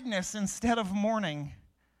of gladness instead of mourning,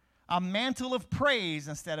 a mantle of praise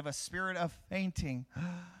instead of a spirit of fainting.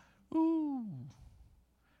 Ooh.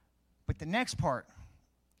 But the next part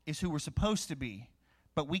is who we're supposed to be,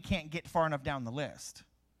 but we can't get far enough down the list.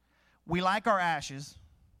 We like our ashes.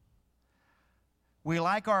 We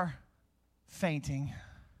like our fainting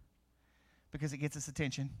because it gets us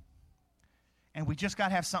attention. And we just got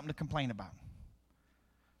to have something to complain about.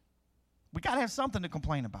 We got to have something to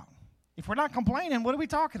complain about. If we're not complaining, what are we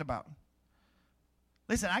talking about?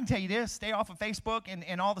 Listen, I can tell you this. Stay off of Facebook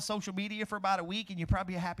and all the social media for about a week, and you're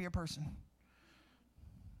probably a happier person.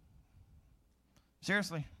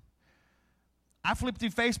 Seriously. I flip through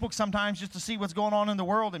Facebook sometimes just to see what's going on in the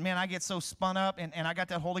world, and man, I get so spun up, and I got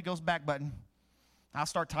that Holy Ghost back button. I'll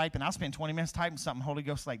start typing. I'll spend 20 minutes typing something. Holy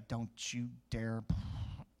Ghost like, don't you dare.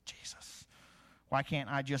 Jesus. Why can't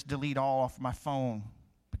I just delete all off my phone?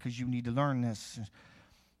 Because you need to learn this.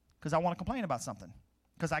 Because I want to complain about something.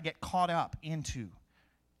 Because I get caught up into.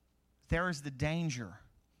 There is the danger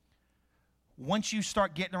once you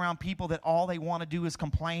start getting around people that all they want to do is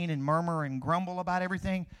complain and murmur and grumble about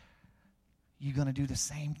everything, you're going to do the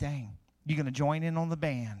same thing. You're going to join in on the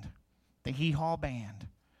band, the hee-haw band.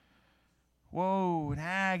 Whoa, and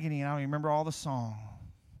agony, and I don't even remember all the song.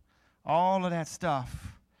 All of that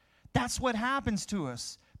stuff. That's what happens to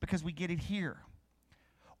us because we get it here.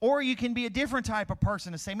 Or you can be a different type of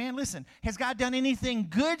person and say, man, listen, has God done anything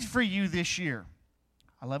good for you this year?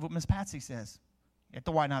 I love what Miss Patsy says at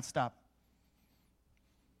the Why Not Stop.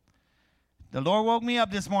 The Lord woke me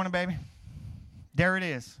up this morning, baby. There it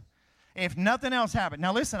is. If nothing else happened.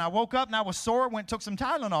 Now listen, I woke up and I was sore, went and took some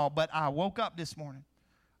Tylenol, but I woke up this morning.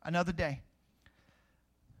 Another day.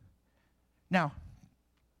 Now,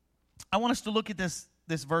 I want us to look at this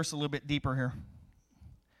verse a little bit deeper here,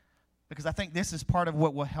 because I think this is part of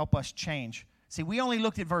what will help us change. See, we only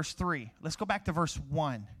looked at verse 3. Let's go back to verse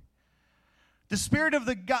 1. The Spirit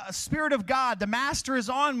of God, the Master is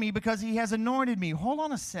on me because He has anointed me. Hold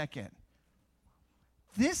on a second.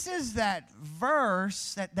 This is that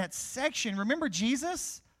verse, that section. Remember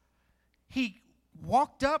Jesus? He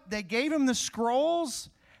walked up, they gave Him the scrolls,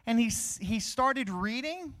 and he started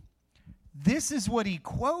reading. This is what He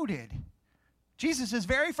quoted. Jesus'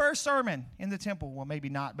 very first sermon in the temple. Well, maybe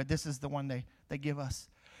not, but this is the one they give us.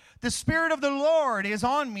 The Spirit of the Lord is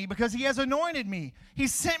on me because He has anointed me. He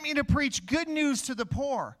sent me to preach good news to the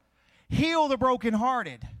poor, heal the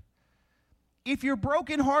brokenhearted. If you're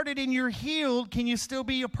brokenhearted and you're healed, can you still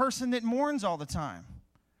be a person that mourns all the time?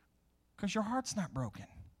 Because your heart's not broken.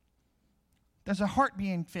 There's a heart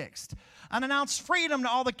being fixed. And announce freedom to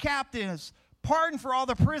all the captives, pardon for all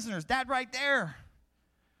the prisoners. That right there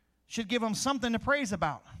should give them something to praise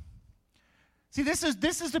about. See, this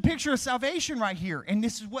is the picture of salvation right here, and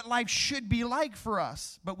this is what life should be like for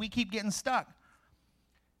us, but we keep getting stuck.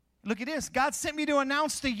 Look at this. God sent me to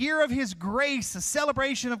announce the year of His grace, a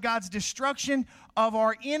celebration of God's destruction of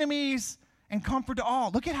our enemies and comfort to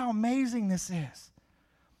all. Look at how amazing this is.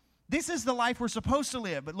 This is the life we're supposed to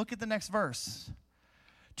live, but look at the next verse.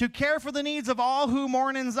 To care for the needs of all who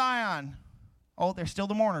mourn in Zion. Oh, there's still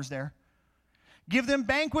the mourners there. Give them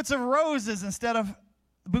banquets of roses instead of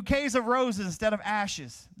bouquets of roses instead of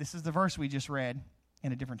ashes. This is the verse we just read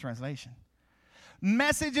in a different translation.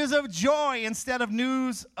 Messages of joy instead of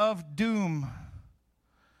news of doom.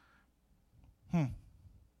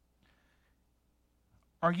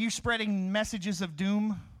 Are you spreading messages of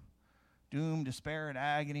doom? Doom, despair, and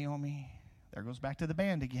agony on me. There goes back to the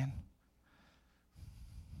band again.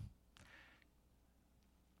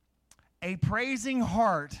 A praising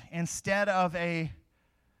heart instead of a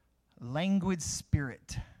languid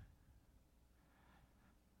spirit.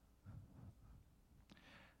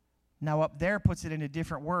 Now up there puts it in a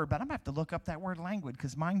different word, but I'm going to have to look up that word languid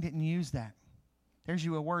because mine didn't use that. There's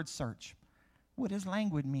you a word search. What does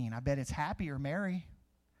languid mean? I bet it's happy or merry.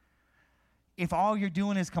 If all you're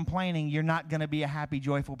doing is complaining, you're not going to be a happy,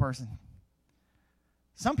 joyful person.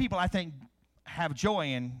 Some people, I think, have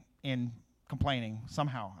joy in complaining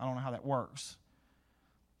somehow. I don't know how that works.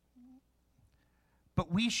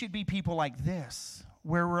 But we should be people like this,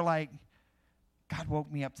 where we're like, God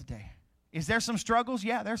woke me up today. Is there some struggles?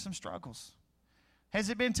 Yeah, there's some struggles. Has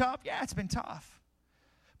it been tough? Yeah, it's been tough.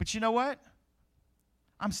 But you know what?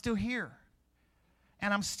 I'm still here.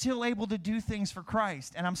 And I'm still able to do things for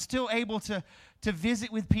Christ. And I'm still able to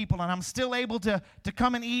visit with people. And I'm still able to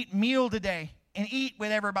come and eat meal today and eat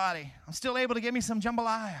with everybody. I'm still able to get me some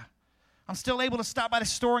jambalaya. I'm still able to stop by the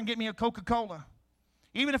store and get me a Coca-Cola.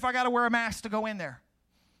 Even if I got to wear a mask to go in there.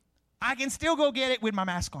 I can still go get it with my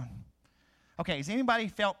mask on. Okay, has anybody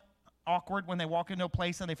felt awkward when they walk into a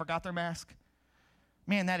place and they forgot their mask?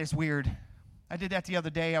 Man, that is weird. I did that the other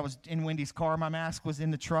day. I was in Wendy's car. My mask was in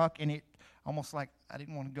the truck, and it almost like I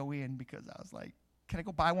didn't want to go in because I was like, can I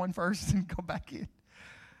go buy one first and go back in?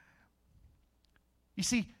 You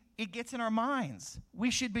see, it gets in our minds. We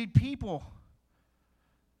should be people.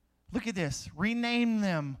 Look at this. Rename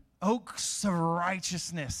them oaks of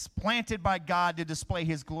righteousness, planted by God to display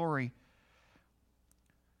His glory.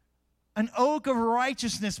 An oak of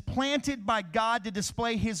righteousness planted by God to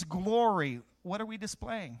display His glory. What are we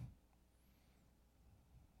displaying?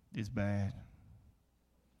 It's bad.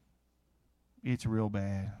 It's real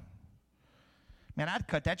bad. Man, I'd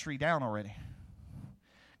cut that tree down already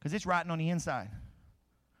because it's rotting on the inside.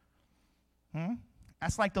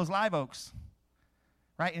 That's like those live oaks,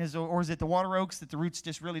 right? Or is it the water oaks that the roots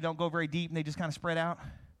just really don't go very deep and they just kind of spread out?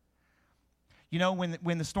 You know,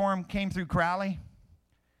 when the storm came through Crowley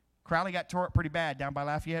got tore up pretty bad down by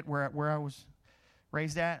Lafayette where I was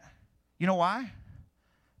raised at. You know why?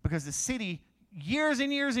 Because the city, years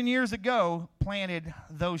and years and years ago, planted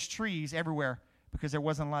those trees everywhere because there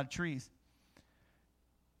wasn't a lot of trees.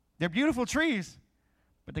 They're beautiful trees,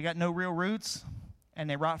 but they got no real roots, and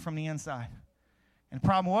they rot from the inside. And the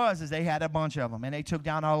problem was is they had a bunch of them, and they took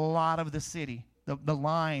down a lot of the city, the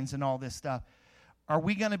lines and all this stuff. Are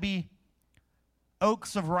we going to be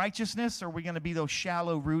oaks of righteousness, or are we going to be those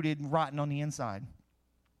shallow rooted and rotten on the inside?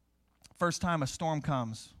 First time a storm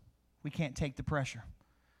comes, we can't take the pressure.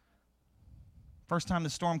 First time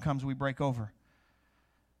the storm comes, we break over.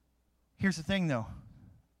 Here's the thing, though.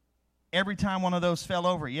 Every time one of those fell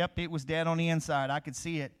over, yep, it was dead on the inside. I could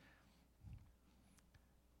see it.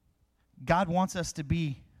 God wants us to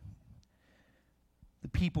be the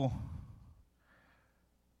people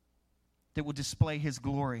that will display His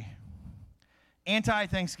glory.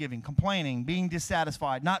 Anti-thanksgiving, complaining, being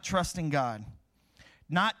dissatisfied, not trusting God,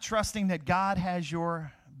 not trusting that God has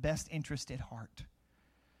your best interest at heart.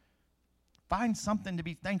 Find something to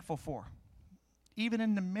be thankful for, even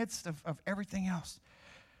in the midst of everything else.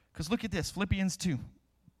 Because look at this, Philippians 2.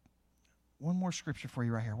 One more scripture for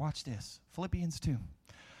you right here. Watch this. Philippians 2.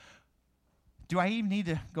 Do I even need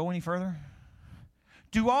to go any further?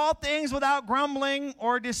 Do all things without grumbling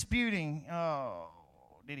or disputing. Oh,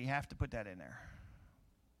 did he have to put that in there?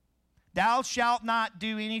 Thou shalt not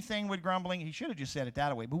do anything with grumbling. He should have just said it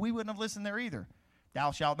that way, but we wouldn't have listened there either.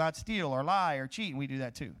 Thou shalt not steal or lie or cheat, and we do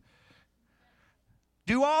that too.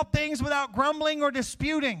 Do all things without grumbling or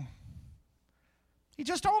disputing. He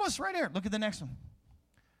just told us right here. Look at the next one.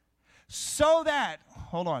 So that,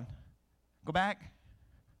 hold on, go back.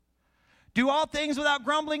 Do all things without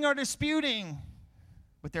grumbling or disputing.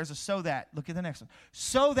 But there's a so that. Look at the next one.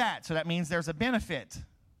 So that means there's a benefit.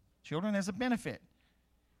 Children, there's a benefit.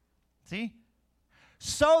 See?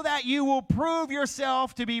 So that you will prove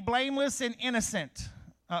yourself to be blameless and innocent.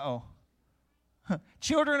 Uh-oh.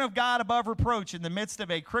 Children of God above reproach in the midst of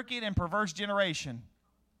a crooked and perverse generation.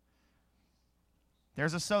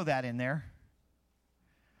 There's a so that in there.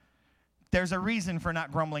 There's a reason for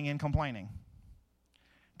not grumbling and complaining.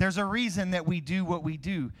 There's a reason that we do what we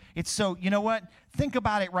do. It's so, you know what? Think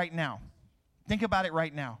about it right now. Think about it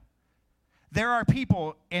right now. There are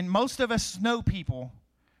people, and most of us know people,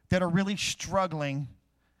 that are really struggling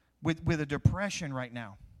with a depression right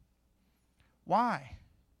now. Why?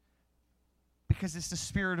 Because it's the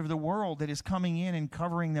spirit of the world that is coming in and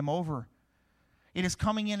covering them over. It is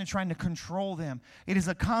coming in and trying to control them. It is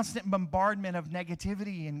a constant bombardment of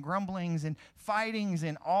negativity and grumblings and fightings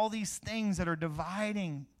and all these things that are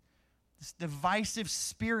dividing. This divisive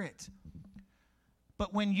spirit.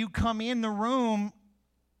 But when you come in the room,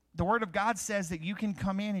 the Word of God says that you can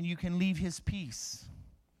come in and you can leave His peace.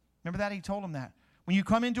 Remember that? He told them that. When you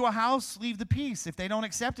come into a house, leave the peace. If they don't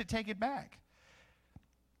accept it, take it back.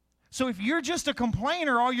 So if you're just a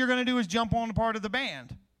complainer, all you're going to do is jump on the part of the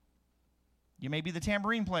band. You may be the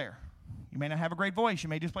tambourine player. You may not have a great voice. You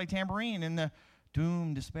may just play tambourine in the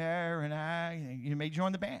doom, despair, and you may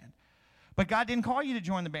join the band. But God didn't call you to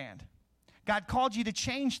join the band. God called you to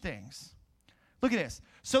change things. Look at this.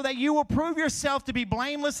 So that you will prove yourself to be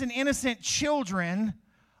blameless and innocent children,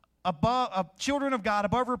 children of God,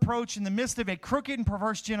 above reproach in the midst of a crooked and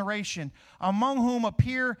perverse generation, among whom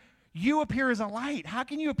you appear as a light. How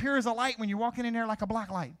can you appear as a light when you're walking in there like a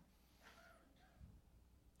black light?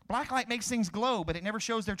 Black light makes things glow, but it never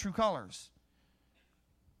shows their true colors.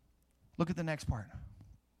 Look at the next part.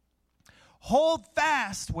 Hold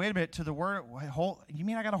fast. Wait a minute, to the word. You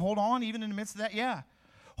mean I got to hold on even in the midst of that? Yeah.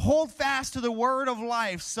 Hold fast to the word of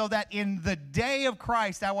life, so that in the day of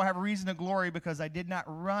Christ I will have reason to glory, because I did not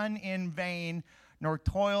run in vain nor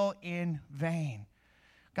toil in vain.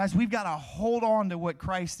 Guys, we've got to hold on to what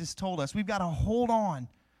Christ has told us. We've got to hold on.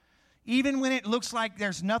 Even when it looks like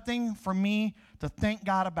there's nothing for me to thank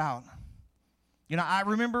God about. You know, I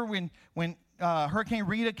remember when Hurricane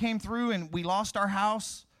Rita came through and we lost our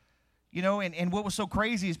house, you know, and what was so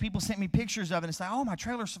crazy is people sent me pictures of it and said, oh, my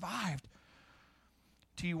trailer survived.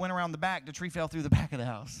 Till you went around the back, the tree fell through the back of the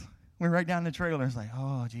house. Went right down the trailer. It's like,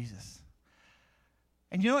 oh, Jesus.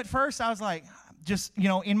 And you know, at first I was like, just, you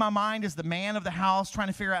know, in my mind as the man of the house, trying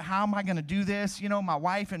to figure out how am I going to do this, you know, my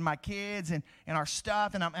wife and my kids and our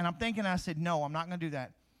stuff. And I'm thinking, I said, no, I'm not going to do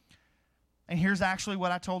that. And here's actually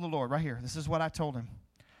what I told the Lord right here. This is what I told Him.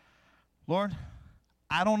 Lord,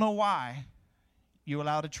 I don't know why you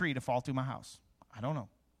allowed a tree to fall through my house. I don't know.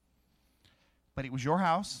 But it was your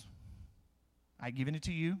house. I've given it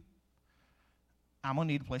to you. I'm going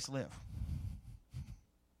to need a place to live.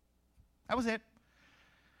 That was it.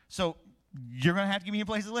 So you're going to have to give me a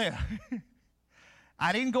place to live.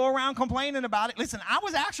 I didn't go around complaining about it. Listen, I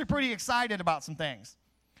was actually pretty excited about some things.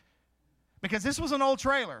 Because this was an old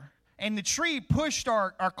trailer. And the tree pushed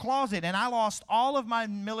our closet, and I lost all of my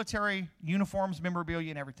military uniforms, memorabilia,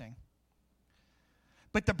 and everything.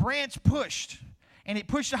 But the branch pushed, and it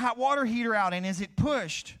pushed the hot water heater out, and as it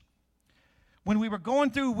pushed, when we were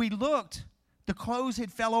going through, we looked, the clothes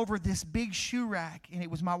had fell over this big shoe rack, and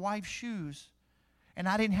it was my wife's shoes. And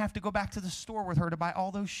I didn't have to go back to the store with her to buy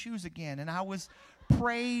all those shoes again. And I was,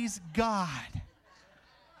 praise God.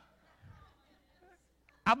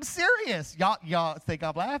 I'm serious. Y'all think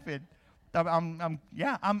I'm laughing.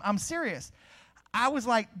 I'm serious. I was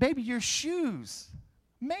like, baby, your shoes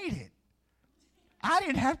made it. I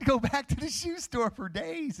didn't have to go back to the shoe store for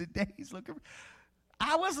days and days looking.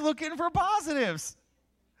 I was looking for positives.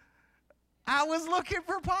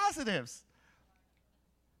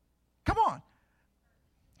 Come on.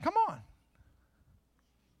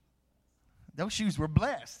 Those shoes were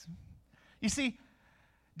blessed. You see,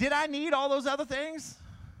 did I need all those other things?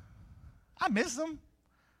 I miss them.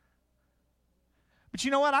 But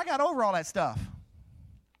you know what? I got over all that stuff.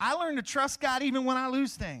 I learned to trust God even when I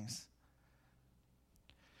lose things.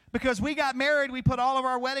 Because we got married, we put all of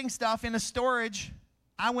our wedding stuff into storage.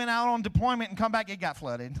 I went out on deployment and come back, it got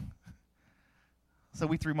flooded. So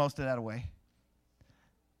we threw most of that away.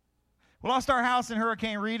 We lost our house in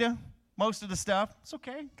Hurricane Rita, most of the stuff. It's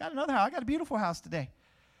okay, got another house. I got a beautiful house today.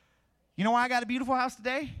 You know why I got a beautiful house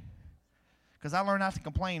today? Because I learned not to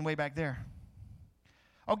complain way back there.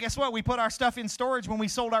 Oh, guess what? We put our stuff in storage when we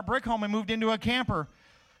sold our brick home and moved into a camper.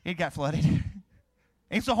 It got flooded.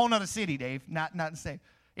 It's a whole nother city, Dave, not the same.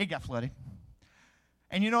 It got flooded.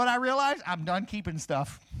 And you know what I realized? I'm done keeping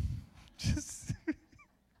stuff.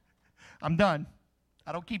 I'm done.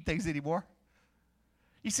 I don't keep things anymore.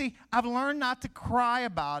 You see, I've learned not to cry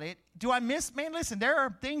about it. Do I miss? Man, listen, there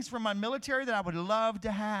are things from my military that I would love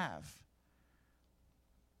to have.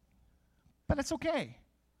 But that's okay.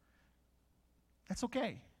 That's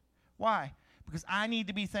okay. Why? Because I need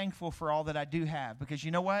to be thankful for all that I do have. Because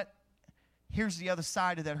you know what? Here's the other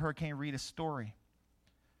side of that Hurricane Rita story.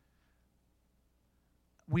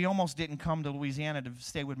 We almost didn't come to Louisiana to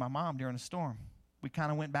stay with my mom during the storm. We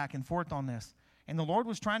kind of went back and forth on this. And the Lord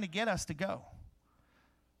was trying to get us to go.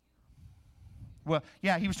 Well,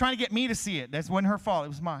 yeah, he was trying to get me to see it. That wasn't her fault. It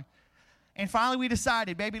was mine. And finally we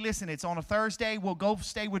decided, baby, listen, it's on a Thursday. We'll go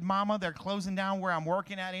stay with Mama. They're closing down where I'm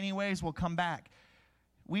working at anyways. We'll come back.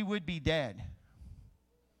 We would be dead.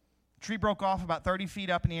 Tree broke off about 30 feet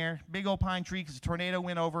up in the air. Big old pine tree because a tornado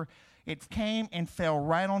went over. It came and fell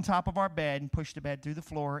right on top of our bed and pushed the bed through the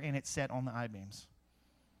floor, and it set on the I-beams.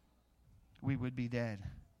 We would be dead.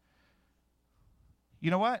 You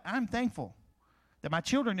know what? I'm thankful that my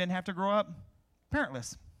children didn't have to grow up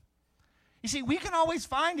parentless. You see, we can always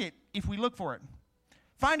find it if we look for it.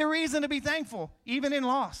 Find a reason to be thankful, even in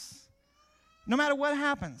loss. No matter what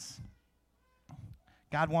happens.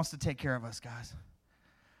 God wants to take care of us, guys.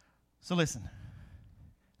 So listen,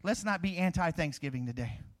 let's not be anti-Thanksgiving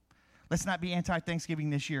today. Let's not be anti-Thanksgiving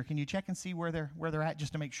this year. Can you check and see where they're at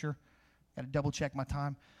just to make sure? Got to double check my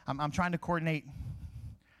time. I'm trying to coordinate,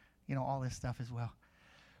 all this stuff as well.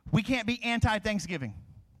 We can't be anti-Thanksgiving.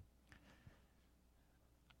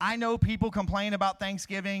 I know people complain about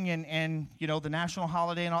Thanksgiving and the national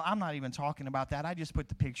holiday and all. I'm not even talking about that. I just put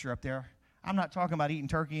the picture up there. I'm not talking about eating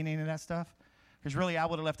turkey and any of that stuff. Because really, I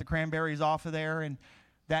would have left the cranberries off of there and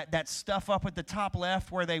that stuff up at the top left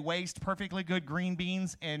where they waste perfectly good green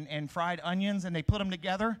beans and fried onions and they put them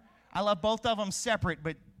together. I love both of them separate,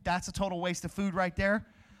 but that's a total waste of food right there.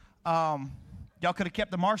 Y'all could have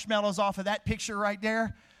kept the marshmallows off of that picture right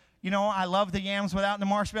there. I love the yams without the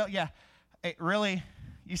marshmallow. Yeah, it really,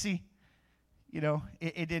 you see,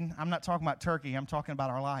 it didn't. I'm not talking about turkey. I'm talking about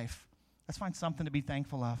our life. Let's find something to be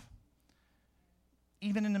thankful of.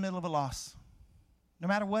 Even in the middle of a loss, no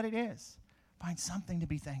matter what it is. Find something to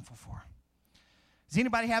be thankful for. Does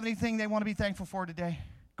anybody have anything they want to be thankful for today?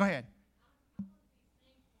 Go ahead.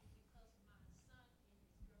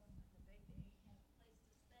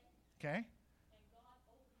 Okay.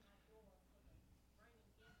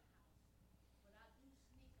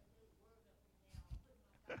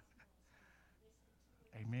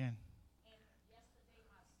 Amen.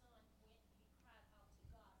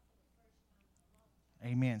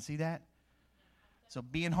 Amen. See that? So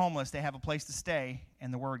being homeless, they have a place to stay,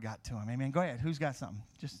 and the word got to them. Amen. Go ahead. Who's got something?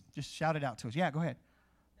 Just shout it out to us. Yeah, go ahead.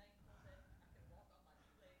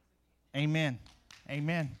 Amen.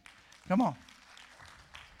 Amen. Come on.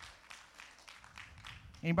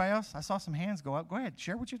 Anybody else? I saw some hands go up. Go ahead.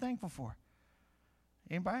 Share what you're thankful for.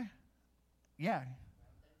 Anybody? Yeah.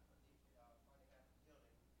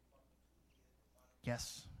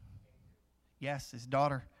 Yes. Yes, his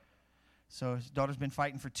daughter. So his daughter's been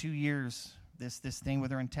fighting for 2 years. This thing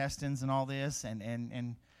with her intestines and all this, and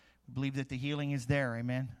we believe that the healing is there,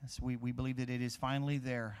 amen. So we believe that it is finally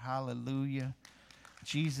there. Hallelujah.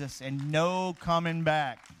 Jesus, and no coming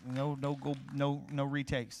back. No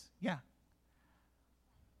retakes. Yeah.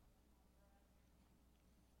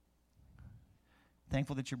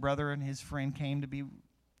 Thankful that your brother and his friend came to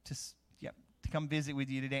come visit with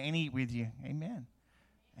you today and eat with you. Amen.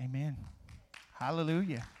 Amen.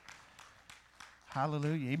 Hallelujah.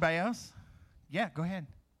 Hallelujah. Anybody else? Yeah, go ahead.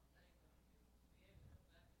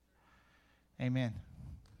 Amen.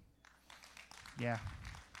 Yeah.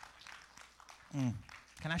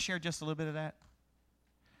 Can I share just a little bit of that?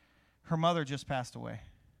 Her mother just passed away,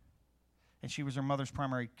 and she was her mother's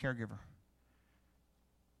primary caregiver.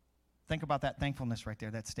 Think about that thankfulness right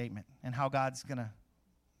there, that statement, and how God's going to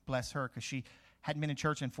bless her, because she hadn't been in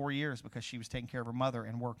church in 4 years because she was taking care of her mother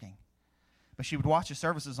and working. But she would watch the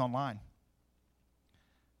services online.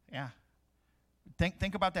 Yeah.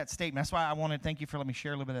 Think about that statement. That's why I want to thank you for letting me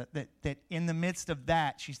share a little bit of that in the midst of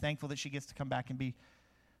that, she's thankful that she gets to come back and be.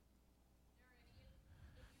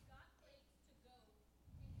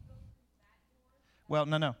 Well,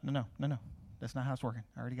 no. That's not how it's working.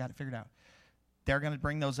 I already got it figured out. They're going to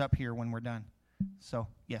bring those up here when we're done. So,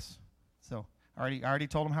 yes. So, I already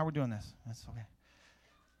told them how we're doing this. That's okay.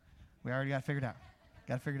 We already got it figured out.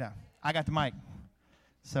 I got the mic.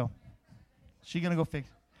 So, she's going to go fix.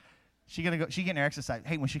 She getting her exercise.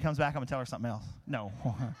 Hey, when she comes back, I'm going to tell her something else. No.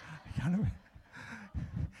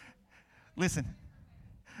 Listen.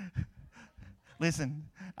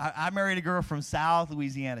 I married a girl from South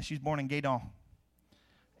Louisiana. She's born in Gaydon.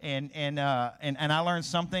 And I learned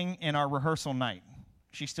something in our rehearsal night.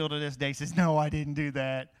 She still to this day says, "No, I didn't do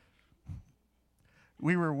that."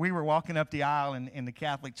 We were walking up the aisle in the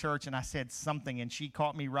Catholic church, and I said something, and she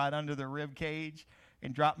caught me right under the rib cage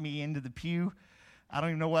and dropped me into the pew. I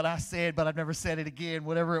don't even know what I said, but I've never said it again.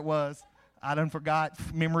 Whatever it was, I done forgot.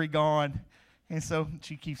 Memory gone. And so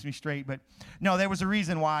she keeps me straight. But no, there was a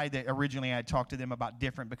reason why that originally I had talked to them about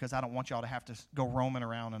different, because I don't want y'all to have to go roaming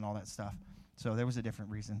around and all that stuff. So there was a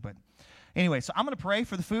different reason. But anyway, so I'm going to pray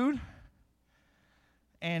for the food.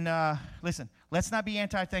 And listen, let's not be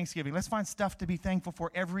anti-Thanksgiving. Let's find stuff to be thankful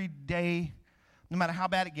for every day, no matter how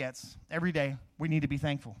bad it gets. Every day, we need to be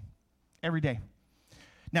thankful. Every day.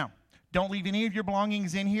 Now, don't leave any of your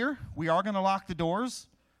belongings in here. We are going to lock the doors.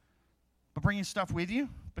 But bring your stuff with you,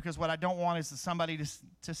 because what I don't want is somebody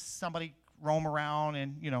roam around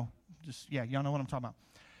and, y'all know what I'm talking about.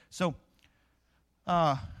 So,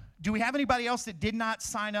 do we have anybody else that did not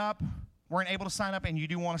sign up, weren't able to sign up, and you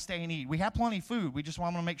do want to stay and eat? We have plenty of food. We just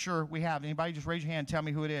want to make sure we have. Anybody, just raise your hand and tell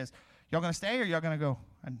me who it is. Y'all going to stay or y'all going to go?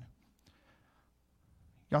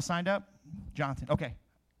 Y'all signed up? Jonathan. Okay.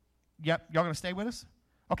 Yep. Y'all going to stay with us?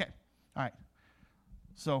 Okay. All right.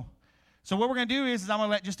 So what we're going to do is I'm going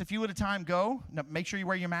to let just a few at a time go. Now, make sure you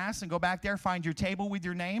wear your mask and go back there, find your table with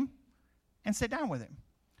your name, and sit down with it.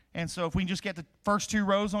 And so if we can just get the first 2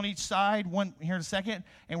 rows on each side, one here in a second,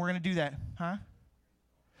 and we're going to do that. Huh?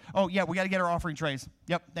 Oh, yeah, we got to get our offering trays.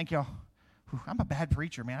 Yep, thank y'all. I'm a bad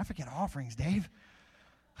preacher, man. I forget offerings, Dave.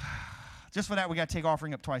 Just for that, we got to take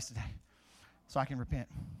offering up twice today so I can repent.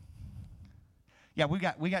 Yeah, we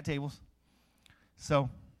got tables. So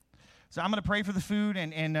I'm going to pray for the food,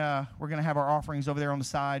 and we're going to have our offerings over there on the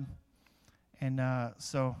side. And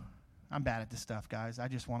so I'm bad at this stuff, guys. I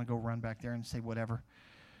just want to go run back there and say whatever.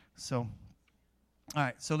 So, all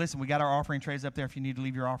right. So listen, we got our offering trays up there if you need to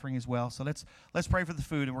leave your offering as well. So let's pray for the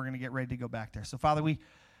food, and we're going to get ready to go back there. So, Father, we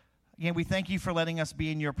thank you for letting us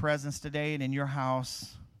be in your presence today and in your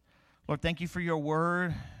house. Lord, thank you for your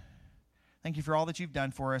word. Thank you for all that you've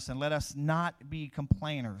done for us, and let us not be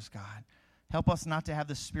complainers, God. Help us not to have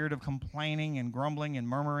the spirit of complaining and grumbling and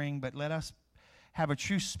murmuring, but let us have a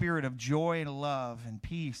true spirit of joy and love and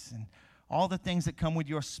peace and all the things that come with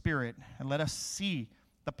your spirit. And let us see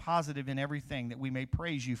the positive in everything, that we may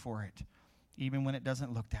praise you for it, even when it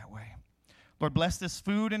doesn't look that way. Lord, bless this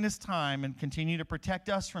food and this time, and continue to protect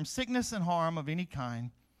us from sickness and harm of any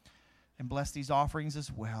kind. And bless these offerings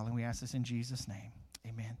as well. And we ask this in Jesus' name.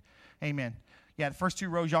 Amen. Amen. Yeah, the first 2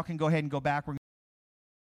 rows, y'all can go ahead and go back.